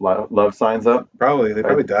 laugh, love signs up? Probably they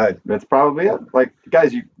probably died. That's probably it. Like,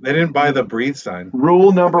 guys, they didn't buy the breathe sign.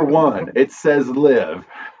 Rule number 1: it says live.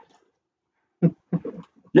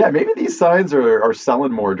 Yeah, maybe these signs are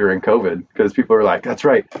selling more during COVID because people are like, that's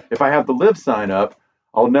right. If I have the live sign up,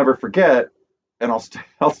 I'll never forget, and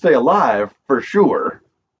I'll stay alive for sure.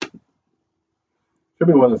 Should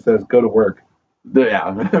be one that says go to work.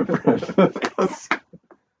 Yeah.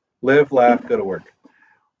 Live, laugh, go to work.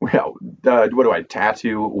 Well, what do I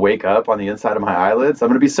tattoo wake up on the inside of my eyelids? I'm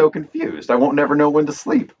going to be so confused. I won't never know when to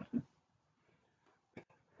sleep.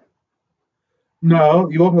 No,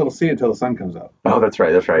 you won't be able to see it until the sun comes up. Oh, that's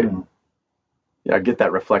right. That's right. Yeah, I get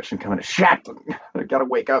that reflection coming. Shit! I got to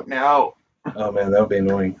wake up now. Oh, man, that would be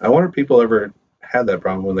annoying. I wonder if people ever had that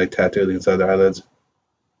problem when they tattoo the inside of their eyelids.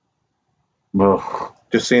 Ugh.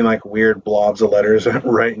 Just seeing like weird blobs of letters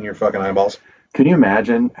right in your fucking eyeballs. Can you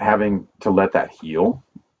imagine having to let that heal?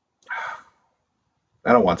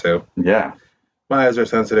 I don't want to. Yeah. My eyes are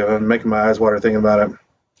sensitive. I'm making my eyes water thinking about it.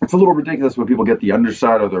 It's a little ridiculous when people get the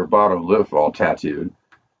underside of their bottom lip all tattooed.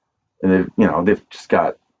 And they've just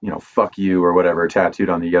got, fuck you or whatever tattooed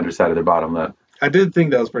on the underside of their bottom lip. I did think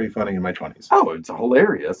that was pretty funny in my 20s. Oh, it's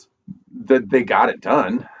hilarious that they got it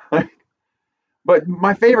done. But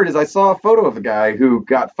my favorite is I saw a photo of a guy who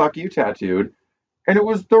got fuck you tattooed, and it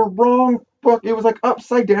was the wrong fuck. It was like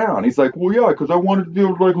upside down. He's like, well, yeah, because I wanted to be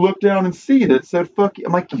able to like look down and see that it said fuck you.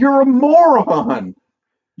 I'm like, you're a moron.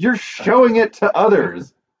 You're showing it to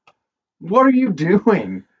others. What are you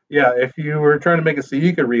doing? Yeah, if you were trying to make it so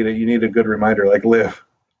you could read it, you need a good reminder like live.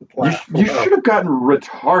 You should have gotten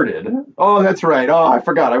retarded. Oh, that's right. Oh, I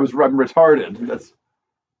forgot. I'm retarded.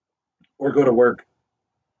 Or go to work.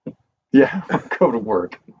 Yeah, go to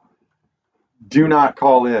work. Do not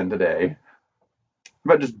call in today. How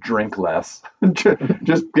about just drink less?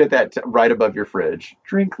 Just get that right above your fridge.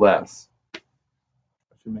 Drink less. I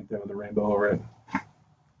should make that with a rainbow over it.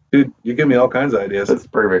 Dude, you give me all kinds of ideas. That's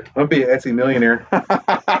perfect. I'm gonna be an Etsy millionaire.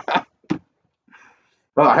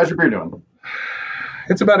 Oh, how's your beer doing?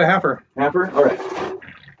 It's about a halfer. Halfer? All right.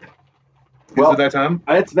 Is it that time?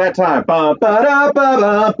 It's that time. Ba, ba, da, ba,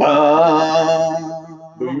 ba, ba.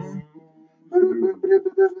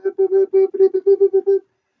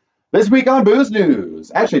 This week on Booze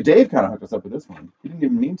News. Actually, Dave kind of hooked us up with this one. He didn't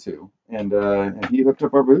even mean to. And he hooked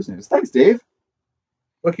up our Booze News. Thanks, Dave.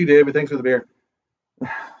 Fuck you, Dave. Thanks for the beer.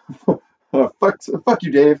 Fuck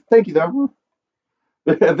you, Dave. Thank you, though.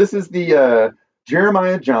 This is the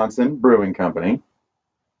Jeremiah Johnson Brewing Company.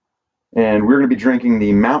 And we're going to be drinking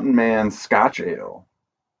the Mountain Man Scotch Ale.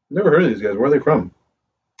 Never heard of these guys. Where are they from?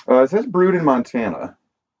 It says brewed in Montana.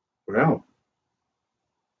 Wow.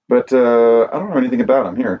 But I don't know anything about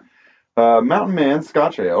them here. Mountain Man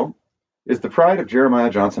Scotch Ale is the pride of Jeremiah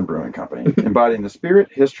Johnson Brewing Company, embodying the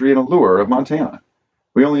spirit, history, and allure of Montana.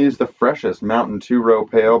 We only use the freshest Mountain 2-row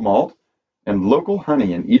pale malt and local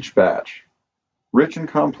honey in each batch. Rich and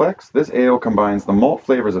complex, this ale combines the malt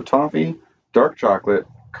flavors of toffee, dark chocolate,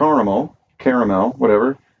 caramel,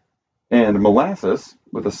 whatever, and molasses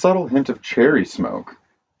with a subtle hint of cherry smoke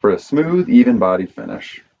for a smooth, even-bodied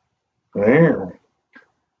finish. Wow.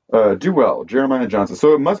 Do well, Jeremiah Johnson.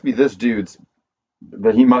 So it must be this dude's,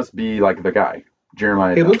 that he must be like the guy,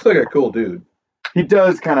 Jeremiah Johnson. He looks like a cool dude. He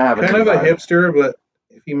does kind of have kind of a hipster, but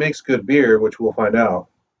if he makes good beer, which we'll find out,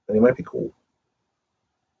 then he might be cool.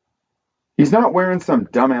 He's not wearing some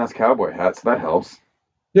dumbass cowboy hat, so that helps.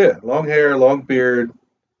 Yeah, long hair, long beard,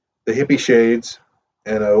 the hippie shades,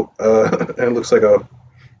 and and it looks like a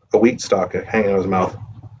wheat stalk hanging out of his mouth.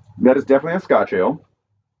 That is definitely a Scotch ale.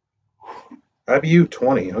 IBU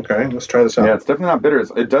 20. Okay, let's try this out. Yeah, it's definitely not bitter.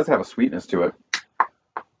 It does have a sweetness to it.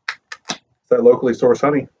 It's that locally sourced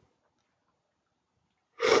honey.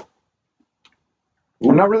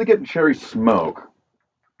 I'm not really getting cherry smoke,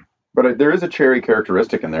 but there is a cherry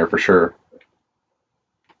characteristic in there for sure.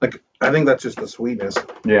 Like, I think that's just the sweetness.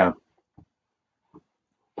 Yeah.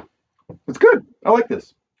 It's good. I like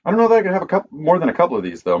this. I don't know that I could have more than a couple of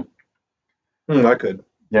these, though. I could.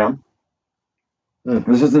 Yeah.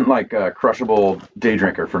 This isn't like a crushable day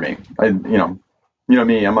drinker for me. You know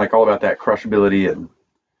me. I'm like all about that crushability, and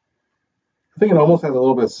I think it almost has a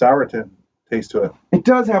little bit of sour taste to it. It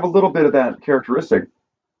does have a little bit of that characteristic,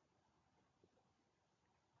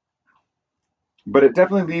 but it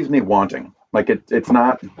definitely leaves me wanting. Like it's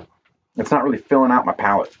not It's not really filling out my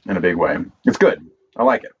palate in a big way. It's good. I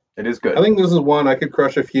like it. It is good. I think this is one I could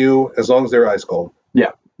crush a few as long as they're ice cold.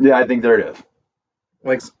 Yeah, I think there it is.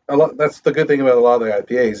 Like a lot. That's the good thing about a lot of the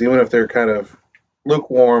IPAs, even if they're kind of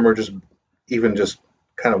lukewarm or just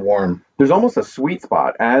kind of warm. There's almost a sweet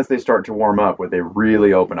spot as they start to warm up where they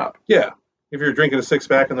really open up. Yeah. If you're drinking a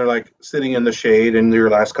 6-pack and they're like sitting in the shade and your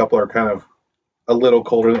last couple are kind of a little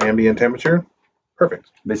colder than ambient temperature,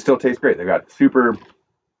 perfect. They still taste great. They've got super,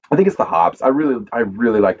 I think it's the hops. I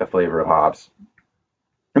really like the flavor of hops.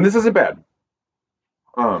 And this isn't bad.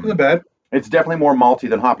 Isn't bad. It's definitely more malty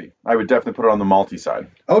than hoppy. I would definitely put it on the malty side.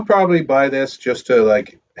 I would probably buy this just to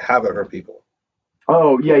like have it for people.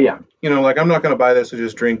 Oh, yeah. You know, like I'm not going to buy this to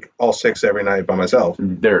just drink all 6 every night by myself.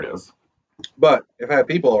 There it is. But if I have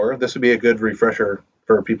people over, this would be a good refresher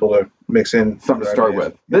for people to mix in. Something to start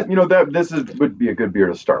with. This, would be a good beer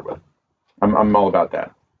to start with. I'm all about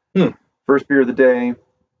that. First beer of the day,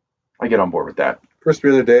 I get on board with that. First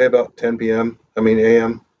beer of the day, about 10 p.m.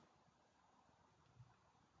 a.m.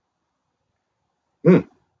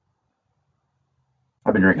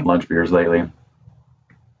 I've been drinking lunch beers lately.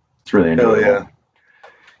 It's really enjoyable. Hell yeah.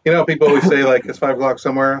 You know, people always say, like, it's 5 o'clock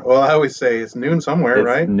somewhere. Well, I always say it's noon somewhere,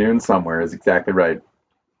 right? Noon somewhere is exactly right.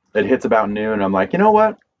 It hits about noon, and I'm like, you know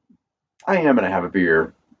what? I am going to have a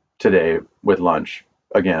beer today with lunch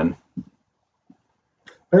again.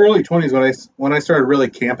 My early 20s, when I started really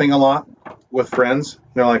camping a lot with friends,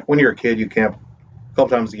 you know, like when you're a kid, you camp a couple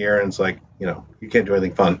times a year, and it's like, you know, you can't do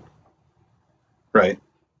anything fun. Right?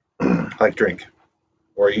 Like drink.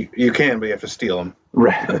 Or you can, but you have to steal them.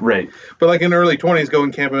 Right. But like in the early 20s,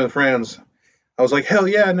 going camping with friends, I was like, hell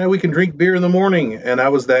yeah, now we can drink beer in the morning. And I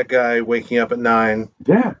was that guy waking up at 9.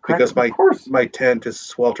 Yeah, because my tent is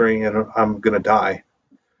sweltering and I'm going to die.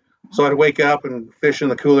 So I'd wake up and fish in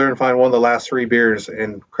the cooler and find one of the last 3 beers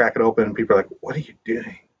and crack it open. And people are like, what are you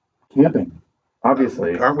doing? Camping,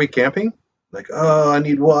 obviously. Aren't we camping? Like, oh, I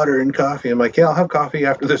need water and coffee. I'm like, yeah, I'll have coffee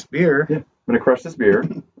after this beer. Yeah, I'm going to crush this beer.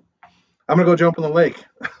 I'm going to go jump in the lake.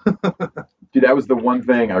 Dude, that was the one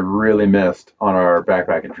thing I really missed on our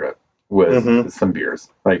backpacking trip was some beers.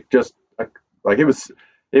 Like it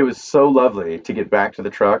was so lovely to get back to the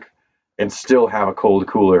truck and still have a cold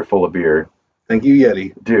cooler full of beer. Thank you,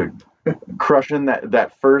 Yeti. Dude, crushing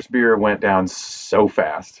that first beer went down so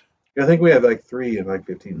fast. I think we had like 3 in like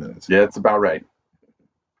 15 minutes. Yeah, it's about right.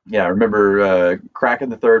 Yeah, I remember cracking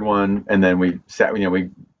the third one, and then we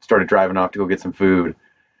started driving off to go get some food,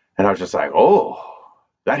 and I was just like, oh,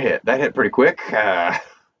 that hit pretty quick.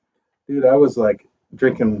 Dude, I was like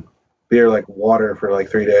drinking beer like water for like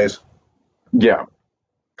 3 days. Yeah.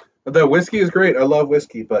 The whiskey is great. I love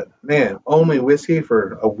whiskey, but man, only whiskey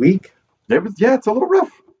for a week? It's a little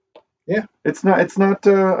rough. Yeah. It's not,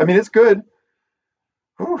 I mean, it's good.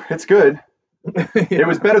 Ooh, it's good. Yeah. It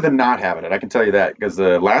was better than not having it. I can tell you that because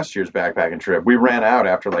last year's backpacking trip, we ran out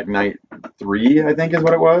after like night 3, I think is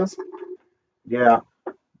what it was. Yeah.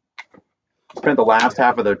 Spent the last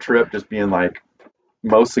half of the trip just being like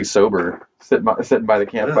mostly sober, sitting by the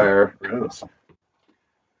campfire. Gross.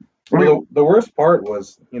 Well, the worst part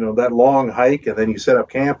was, that long hike, and then you set up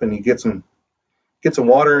camp and you get some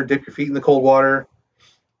water, dip your feet in the cold water,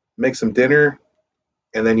 make some dinner,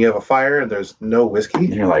 and then you have a fire and there's no whiskey.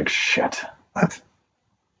 And you're like, shit. What?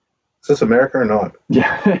 Is this America or not?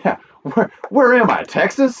 Yeah. Where am I?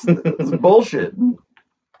 Texas? This is bullshit.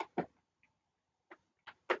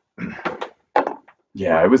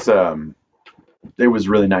 Yeah, it was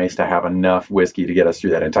really nice to have enough whiskey to get us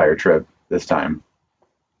through that entire trip this time.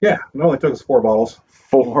 Yeah, it only took us 4 bottles.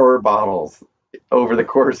 4 bottles over the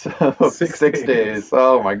course of 6 days.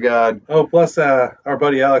 Oh my God. Oh, plus our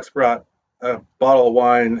buddy Alex brought a bottle of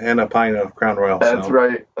wine and a pint of Crown Royal. That's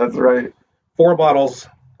right. 4 bottles,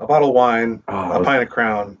 a bottle of wine, a pint of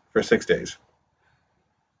Crown for 6 days.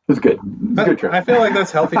 It was good. It was a good trip. I feel like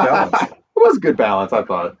that's healthy balance. It was good balance, I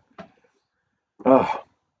thought. Oh.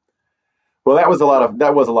 Well, that was a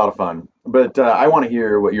lot of fun. But I want to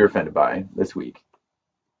hear what you're offended by this week.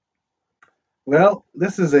 Well,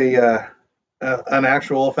 this is an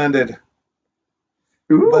actual offended.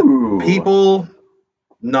 Ooh. But people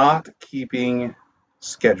not keeping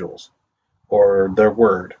schedules or their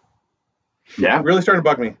word. Yeah. It really started to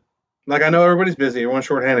bug me. Like, I know everybody's busy, everyone's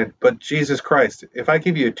shorthanded, but Jesus Christ, if I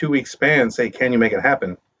give you a 2-week span, say, can you make it happen?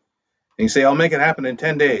 And you say, I'll make it happen in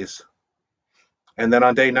 10 days. And then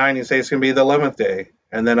on day 9, you say it's going to be the 11th day.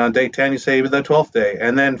 And then on day 10, you say the 12th day.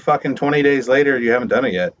 And then fucking 20 days later, you haven't done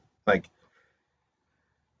it yet. Like,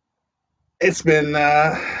 it's been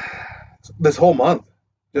this whole month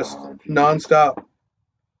just nonstop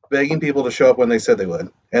begging people to show up when they said they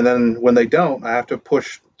would. And then when they don't, I have to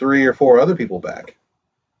push 3 or 4 other people back.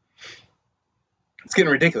 it's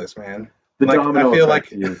getting ridiculous, man. The Like, domino I feel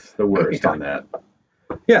effect like is the worst Yeah. on that.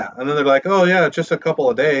 Yeah, and then they're like, oh yeah, just a couple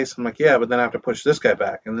of days. I'm like, yeah, but then I have to push this guy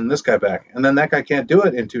back, and then this guy back, and then that guy can't do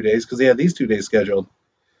it in 2 days because he had these 2 days scheduled.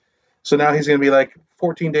 So now he's going to be like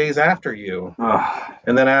 14 days after you, Ugh.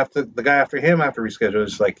 and then after the guy after him after reschedule.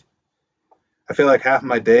 It's like I feel like half of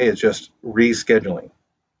my day is just rescheduling,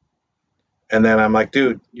 and then I'm like,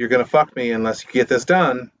 dude, you're going to fuck me unless you get this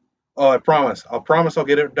done. Oh, I promise. I'll promise I'll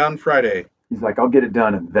get it done Friday, He's like, I'll get it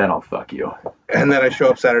done and then I'll fuck you. and then I show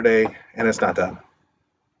up Saturday and it's not done.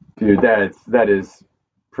 Dude, that is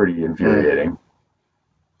pretty infuriating.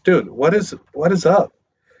 Dude, what is up?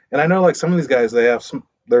 And I know like some of these guys, they're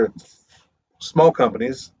small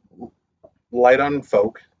companies, light on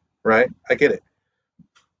folk, right? I get it.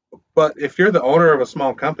 But if you're the owner of a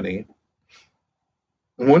small company,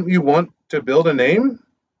 wouldn't you want to build a name?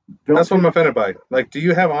 That's what I'm offended by. Like, do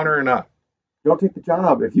you have honor or not? Don't take the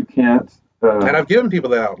job if you can't. And I've given people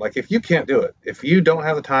that out. Like, if you can't do it, if you don't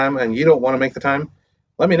have the time and you don't want to make the time,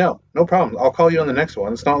 let me know. No problem. I'll call you on the next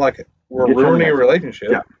one. It's not like we're Get you on the ruining a next one. relationship.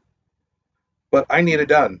 Yeah. But I need it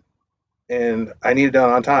done. And I need it done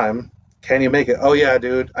on time. Can you make it? Oh, yeah,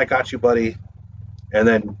 dude. I got you, buddy. And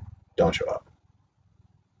then don't show up.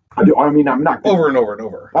 I mean, I'm not Over and over and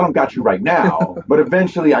over. I don't got you right now, but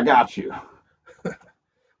eventually I got you.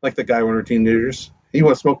 Like the guy when we're teenagers. You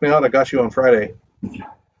want to smoke me out? I got you on Friday.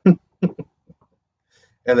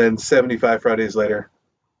 And then 75 Fridays later,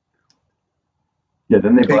 Yeah,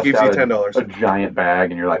 then they he bust gives you out $10. a giant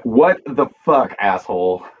bag, and you're like, what the fuck,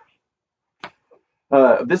 asshole?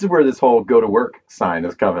 This is where this whole go to work sign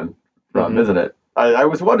is coming from, isn't it? I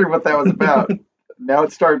was wondering what that was about. Now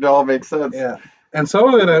it's starting to all make sense. Yeah. And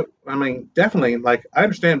some of it, I mean, definitely, like, I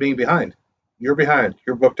understand being behind. You're behind.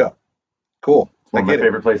 You're booked up. Cool. One of my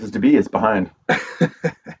favorite places to be is behind.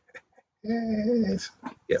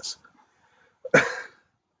 Yes.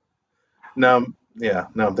 Now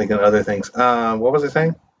I'm thinking of other things. What was I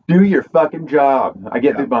saying? Do your fucking job. I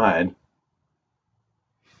get behind.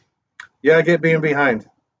 Yeah, I get being behind.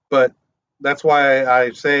 But that's why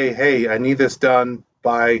I say, hey, I need this done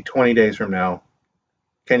by 20 days from now.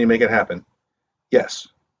 Can you make it happen? Yes.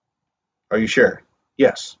 Are you sure?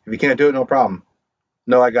 Yes. If you can't do it, no problem.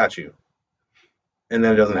 No, I got you. And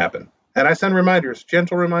then it doesn't happen. And I send reminders,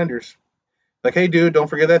 gentle reminders. Like, hey, dude, don't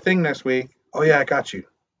forget that thing next week. Oh, yeah, I got you.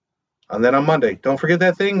 And then on Monday, don't forget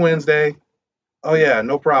that thing Wednesday. Oh, yeah,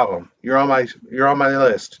 no problem. You're on my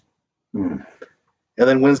list. Mm. And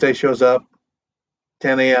then Wednesday shows up,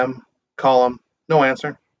 10 a.m., call him, no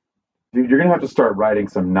answer. Dude, you're gonna have to start writing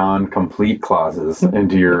some non-complete clauses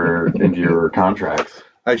into your contracts.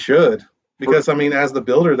 I should. Because, I mean, as the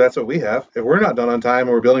builder, that's what we have. If we're not done on time and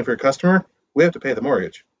we're building for a customer, we have to pay the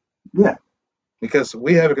mortgage. Yeah. Because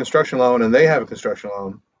we have a construction loan and they have a construction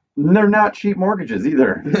loan. And they're not cheap mortgages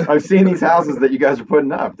either. I've seen these houses that you guys are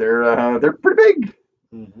putting up. They're pretty big.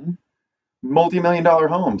 Mm-hmm. Multi-million-dollar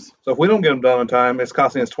homes. So if we don't get them done on time, it's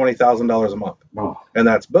costing us $20,000 a month. Oh. And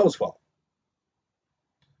that's Bo's fault.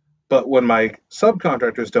 But when my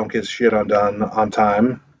subcontractors don't get shit done on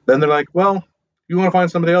time, then they're like, well, you want to find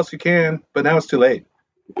somebody else, you can, but now it's too late.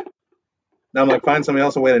 Now I'm like, find somebody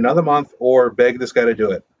else and wait another month or beg this guy to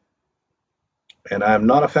do it. And I'm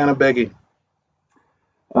not a fan of begging.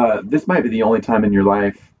 This might be the only time in your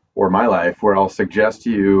life or my life where I'll suggest to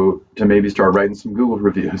you to maybe start writing some Google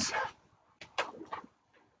reviews.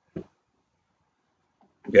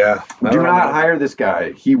 Yeah. Do not hire this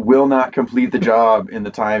guy. He will not complete the job in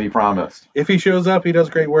the time he promised. If he shows up, he does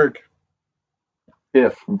great work.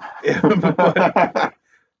 If. But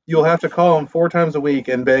you'll have to call him 4 times a week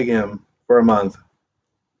and beg him for a month.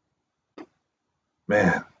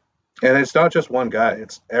 Man. And it's not just one guy,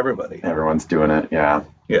 it's everybody. Everyone's doing it, yeah.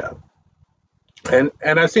 Yeah. And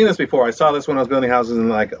I've seen this before. I saw this when I was building houses in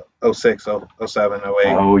like 06, 07, 08.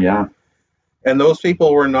 Oh, yeah. And those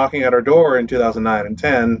people were knocking at our door in 2009 and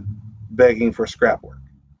 10 begging for scrap work.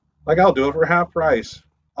 Like, I'll do it for half price.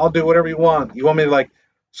 I'll do whatever you want. You want me to, like,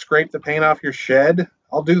 scrape the paint off your shed?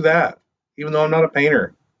 I'll do that, even though I'm not a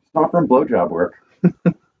painter. Stop from blowjob work.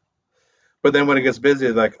 But then when it gets busy,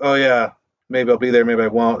 it's like, oh, yeah, maybe I'll be there, maybe I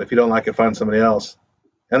won't. If you don't like it, find somebody else.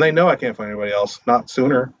 And they know I can't find anybody else. Not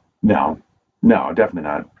sooner. No, definitely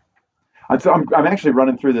not. I'm actually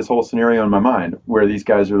running through this whole scenario in my mind where these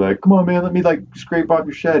guys are like, come on, man, let me like scrape off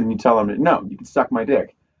your shed. And you tell them, no, you can suck my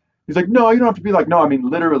dick. He's like, no, you don't have to be like, no, I mean,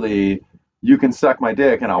 literally, you can suck my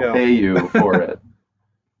dick and I'll pay you for it.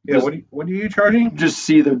 Yeah, what are you charging? Just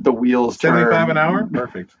see the wheels turn. 75 an hour?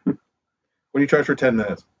 Perfect. What do you charge for 10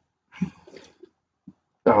 minutes?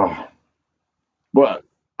 Oh. Well,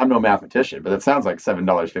 I'm no mathematician, but it sounds like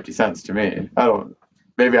 $7.50 to me.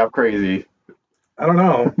 Maybe I'm crazy. I don't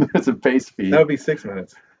know. It's a base fee. That would be 6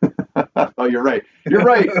 minutes. Oh, you're right. You're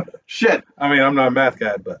right. Shit. I mean, I'm not a math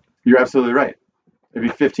guy, but You're absolutely right. It'd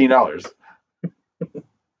be $15.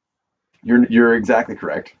 You're exactly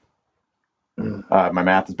correct. My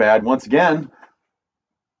math is bad once again.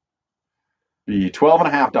 Be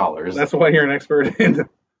 $12.50. that's why you're an expert in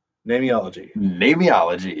namiology.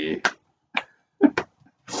 Namiology.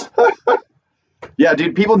 Yeah,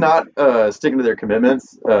 dude, people not sticking to their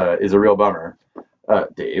commitments is a real bummer,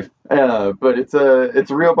 Dave. But it's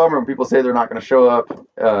a real bummer when people say they're not going to show up,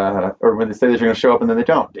 or when they say they're going to show up and then they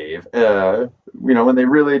don't, Dave. When they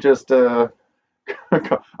really just.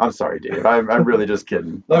 I'm sorry, Dave. I'm really just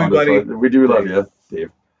kidding. Love you, buddy. We do love you,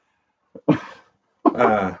 Dave.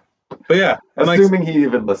 But yeah, and assuming he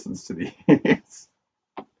even listens to these.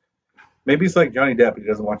 Maybe he's like Johnny Depp. He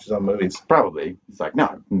doesn't watch his own movies. Probably. He's like,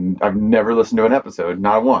 no, I've never listened to an episode,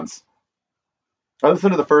 not once. I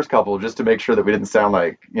listened to the first couple just to make sure that we didn't sound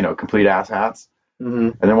like, complete asshats. Mm-hmm.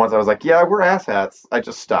 And then once I was like, yeah, we're asshats, I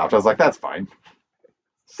just stopped. I was like, that's fine.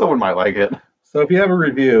 Someone might like it. So if you have a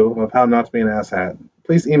review of how not to be an asshat,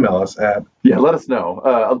 please email us at... Yeah, let us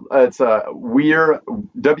know. It's we're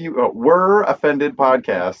offended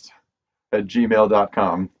podcast at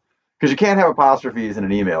gmail.com. Because you can't have apostrophes in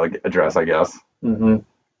an email address, I guess. Mm-hmm.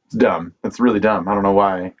 It's dumb. It's really dumb. I don't know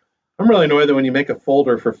why. I'm really annoyed that when you make a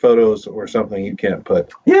folder for photos or something, you can't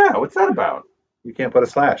put... Yeah, what's that about? You can't put a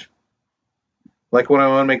slash. Like when I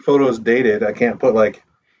want to make photos dated, I can't put like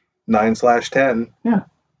 9/10. Yeah.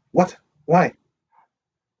 What? Why?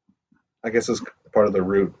 I guess it's part of the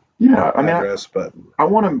root address, but... I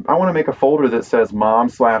want to make a folder that says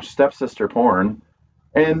mom/stepsister porn.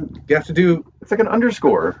 And you have to do... It's like an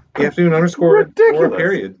underscore. You have to do an underscore Ridiculous. Or a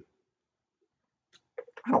period.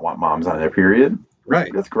 I don't want moms on their period.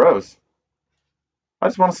 Right. That's gross. I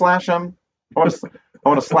just want to slash them. I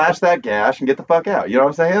want to slash that gash and get the fuck out. You know what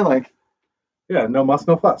I'm saying? Like... Yeah, no muss,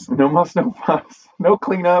 no fuss. No muss, no fuss. No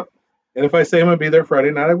cleanup. And if I say I'm going to be there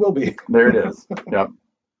Friday night, I will be. There it is. Yep.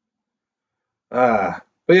 But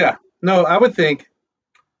yeah, no, I would think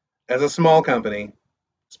as a small company,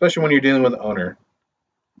 especially when you're dealing with the owner,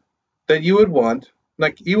 that you would want,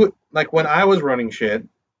 like when I was running shit,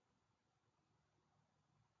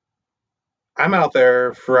 I'm out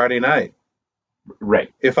there Friday night.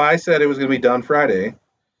 Right. If I said it was going to be done Friday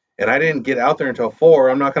and I didn't get out there until 4,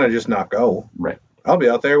 I'm not going to just not go. Right. I'll be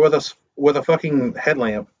out there with a fucking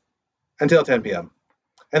headlamp until 10 p.m.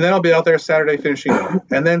 And then I'll be out there Saturday finishing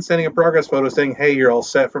up and then sending a progress photo saying, hey, you're all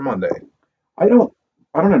set for Monday. I don't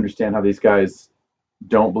understand how these guys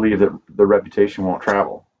don't believe that the reputation won't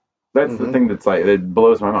travel. That's the thing that's like, it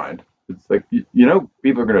blows my mind. It's like,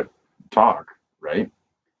 people are going to talk, right?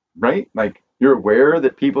 Right? Like, you're aware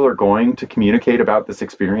that people are going to communicate about this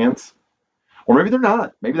experience. Or maybe they're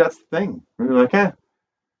not. Maybe that's the thing. Maybe they're like,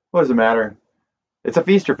 what does it matter? It's a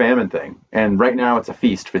feast or famine thing. And right now it's a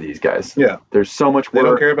feast for these guys. Yeah. There's so much work. They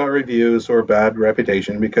don't care about reviews or bad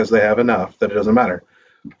reputation because they have enough that it doesn't matter.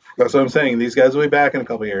 That's what I'm saying. These guys will be back in a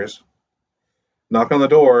couple of years. Knock on the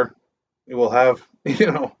door. You will have,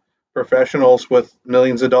 professionals with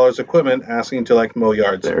millions of dollars equipment asking to mow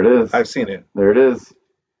yards. There it is. I've seen it. There it is.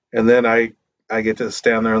 And then I get to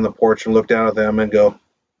stand there on the porch and look down at them and go,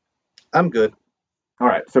 I'm good. All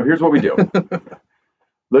right. So here's what we do.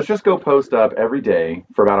 Let's just go post up every day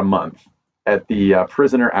for about a month at the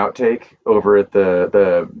prisoner outtake over at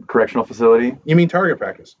the correctional facility. You mean target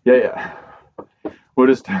practice? Yeah. We'll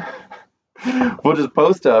just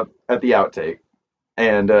post up at the outtake,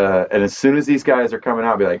 and as soon as these guys are coming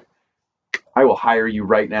out, be like, I will hire you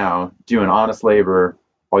right now, doing honest labor.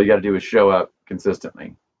 All you got to do is show up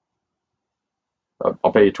consistently.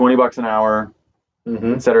 I'll pay you $20 an hour,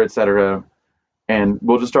 et cetera, and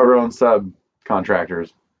we'll just start our own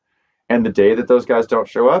subcontractors. And the day that those guys don't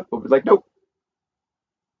show up, we'll be like, nope,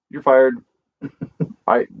 you're fired.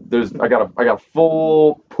 I got a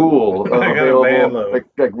full pool of available.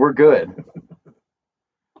 Like we're good.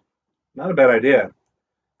 Not a bad idea,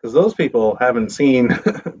 because those people haven't seen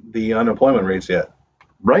the unemployment rates yet,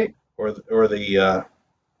 right? Or the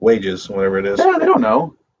wages, whatever it is. Yeah, they don't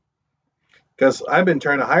know. Because I've been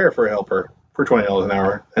trying to hire for a helper for $20 an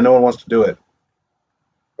hour, and no one wants to do it.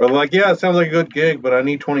 Or they're like, yeah, it sounds like a good gig, but I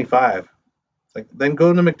need 25. It's like, then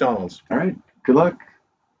go to McDonald's. All right, good luck.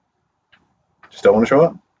 Just don't want to show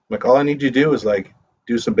up. Like, all I need you to do is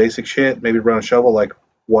do some basic shit, maybe run a shovel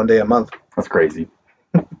one day a month. That's crazy.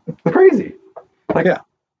 That's crazy. Yeah.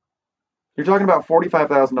 You're talking about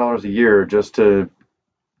 $45,000 a year just to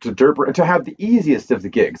have the easiest of the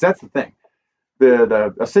gigs. That's the thing.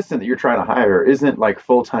 The assistant that you're trying to hire isn't like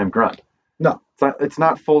full-time grunt. No. It's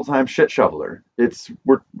not full-time shit shoveler.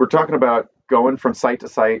 We're talking about going from site to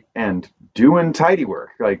site and doing tidy work,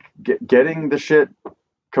 like getting the shit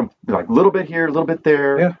like a little bit here, a little bit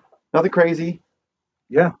there. Yeah. Nothing crazy.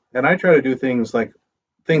 Yeah, and I try to do things like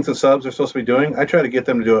things the subs are supposed to be doing. I try to get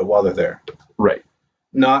them to do it while they're there, Right.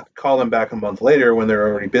 not call them back a month later when they're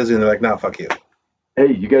already busy and they're like, "No, fuck you."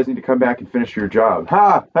 Hey, you guys need to come back and finish your job.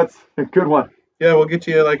 Ha! That's a good one. Yeah, we'll get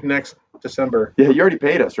you like next December. Yeah, you already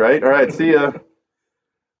paid us, right? All right, see ya.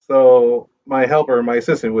 So my helper, my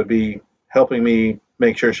assistant, would be helping me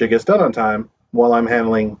make sure shit gets done on time while I'm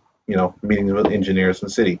handling, meetings with engineers in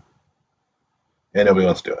the city. And nobody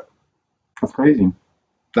wants to do it. That's crazy.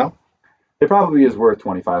 No? It probably is worth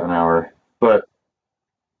 25 an hour, but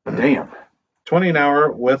damn. 20 an hour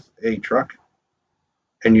with a truck,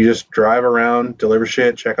 and you just drive around, deliver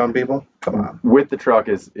shit, check on people? Come on. With the truck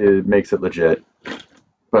it makes it legit.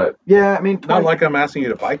 But yeah, I mean, Not like I'm asking you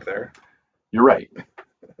to bike there. You're right.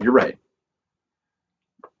 You're right.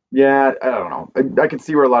 Yeah, I don't know. I can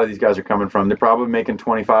see where a lot of these guys are coming from. They're probably making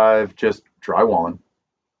 25 just drywalling.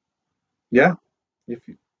 Yeah.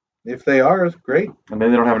 If they are, it's great. And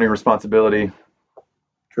then they don't have any responsibility.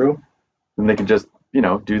 True. Then they can just,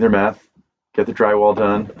 do their meth, get the drywall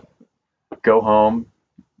done, go home,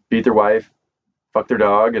 beat their wife, fuck their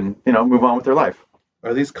dog, and, move on with their life.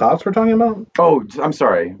 Are these cops we're talking about? Oh, I'm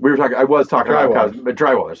sorry. I was talking about cops, but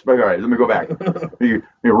drywallers. All right, let me go back. you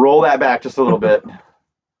roll that back just a little bit.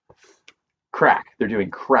 Crack. They're doing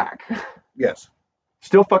crack. Yes.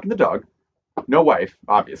 Still fucking the dog. No wife,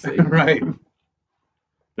 obviously. Right.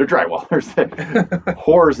 They're drywallers.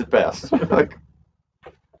 Whores at best.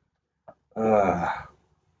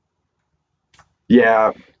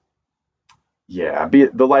 Yeah. Be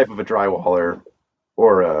it the life of a drywaller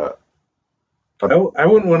or a. I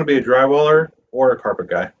wouldn't want to be a drywaller or a carpet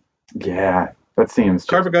guy. Yeah, that seems.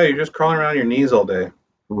 Carpet guy, you're just crawling around your knees all day.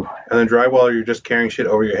 Ooh. And then drywaller, you're just carrying shit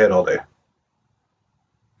over your head all day.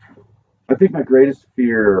 I think my greatest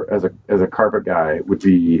fear as a carpet guy would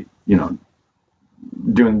be,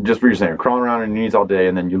 doing just what you're saying, crawling around on your knees all day,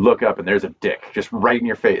 and then you look up and there's a dick just right in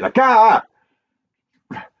your face, like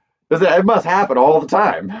It must happen all the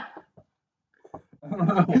time. I don't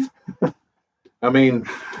know. I mean,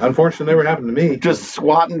 unfortunately, never happened to me. Just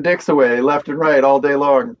swatting dicks away left and right all day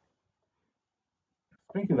long.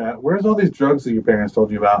 Speaking of that, where's all these drugs that your parents told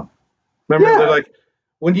you about? Remember, they're like,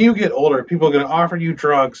 when you get older, people are going to offer you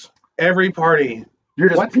drugs. Every party.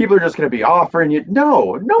 People are just going to be offering you.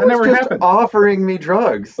 No one's just offering me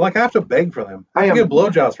drugs. Like, I have to beg for them. I get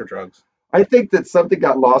blowjobs for drugs. I think that something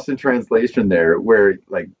got lost in translation there, where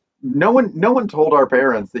like no one told our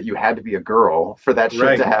parents that you had to be a girl for that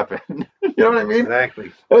shit to happen. You know what I mean?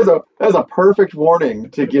 Exactly. That was a perfect warning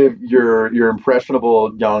to give your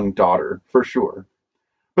impressionable young daughter, for sure.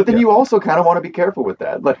 But then you also kind of want to be careful with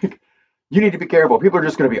that. Like, you need to be careful. People are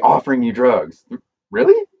just going to be offering you drugs.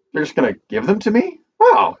 Really? They're just going to give them to me?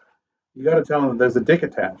 Wow. You got to tell them there's a dick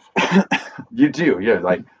attached. You do. Yeah.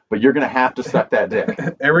 But you're going to have to suck that dick.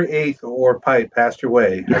 Every eighth or pipe passed your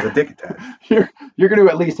way has a dick attached. You're going to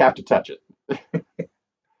at least have to touch it.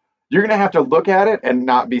 You're going to have to look at it and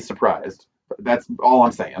not be surprised. That's all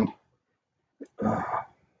I'm saying.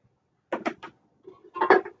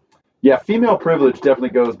 Yeah, female privilege definitely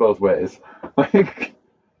goes both ways. Like,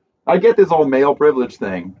 I get this whole male privilege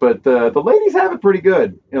thing, but the ladies have it pretty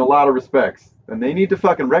good in a lot of respects. And they need to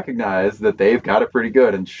fucking recognize that they've got it pretty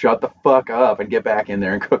good and shut the fuck up and get back in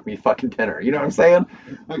there and cook me fucking dinner. You know what I'm saying?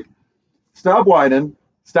 Like, stop whining,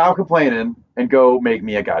 stop complaining, and go make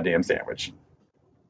me a goddamn sandwich.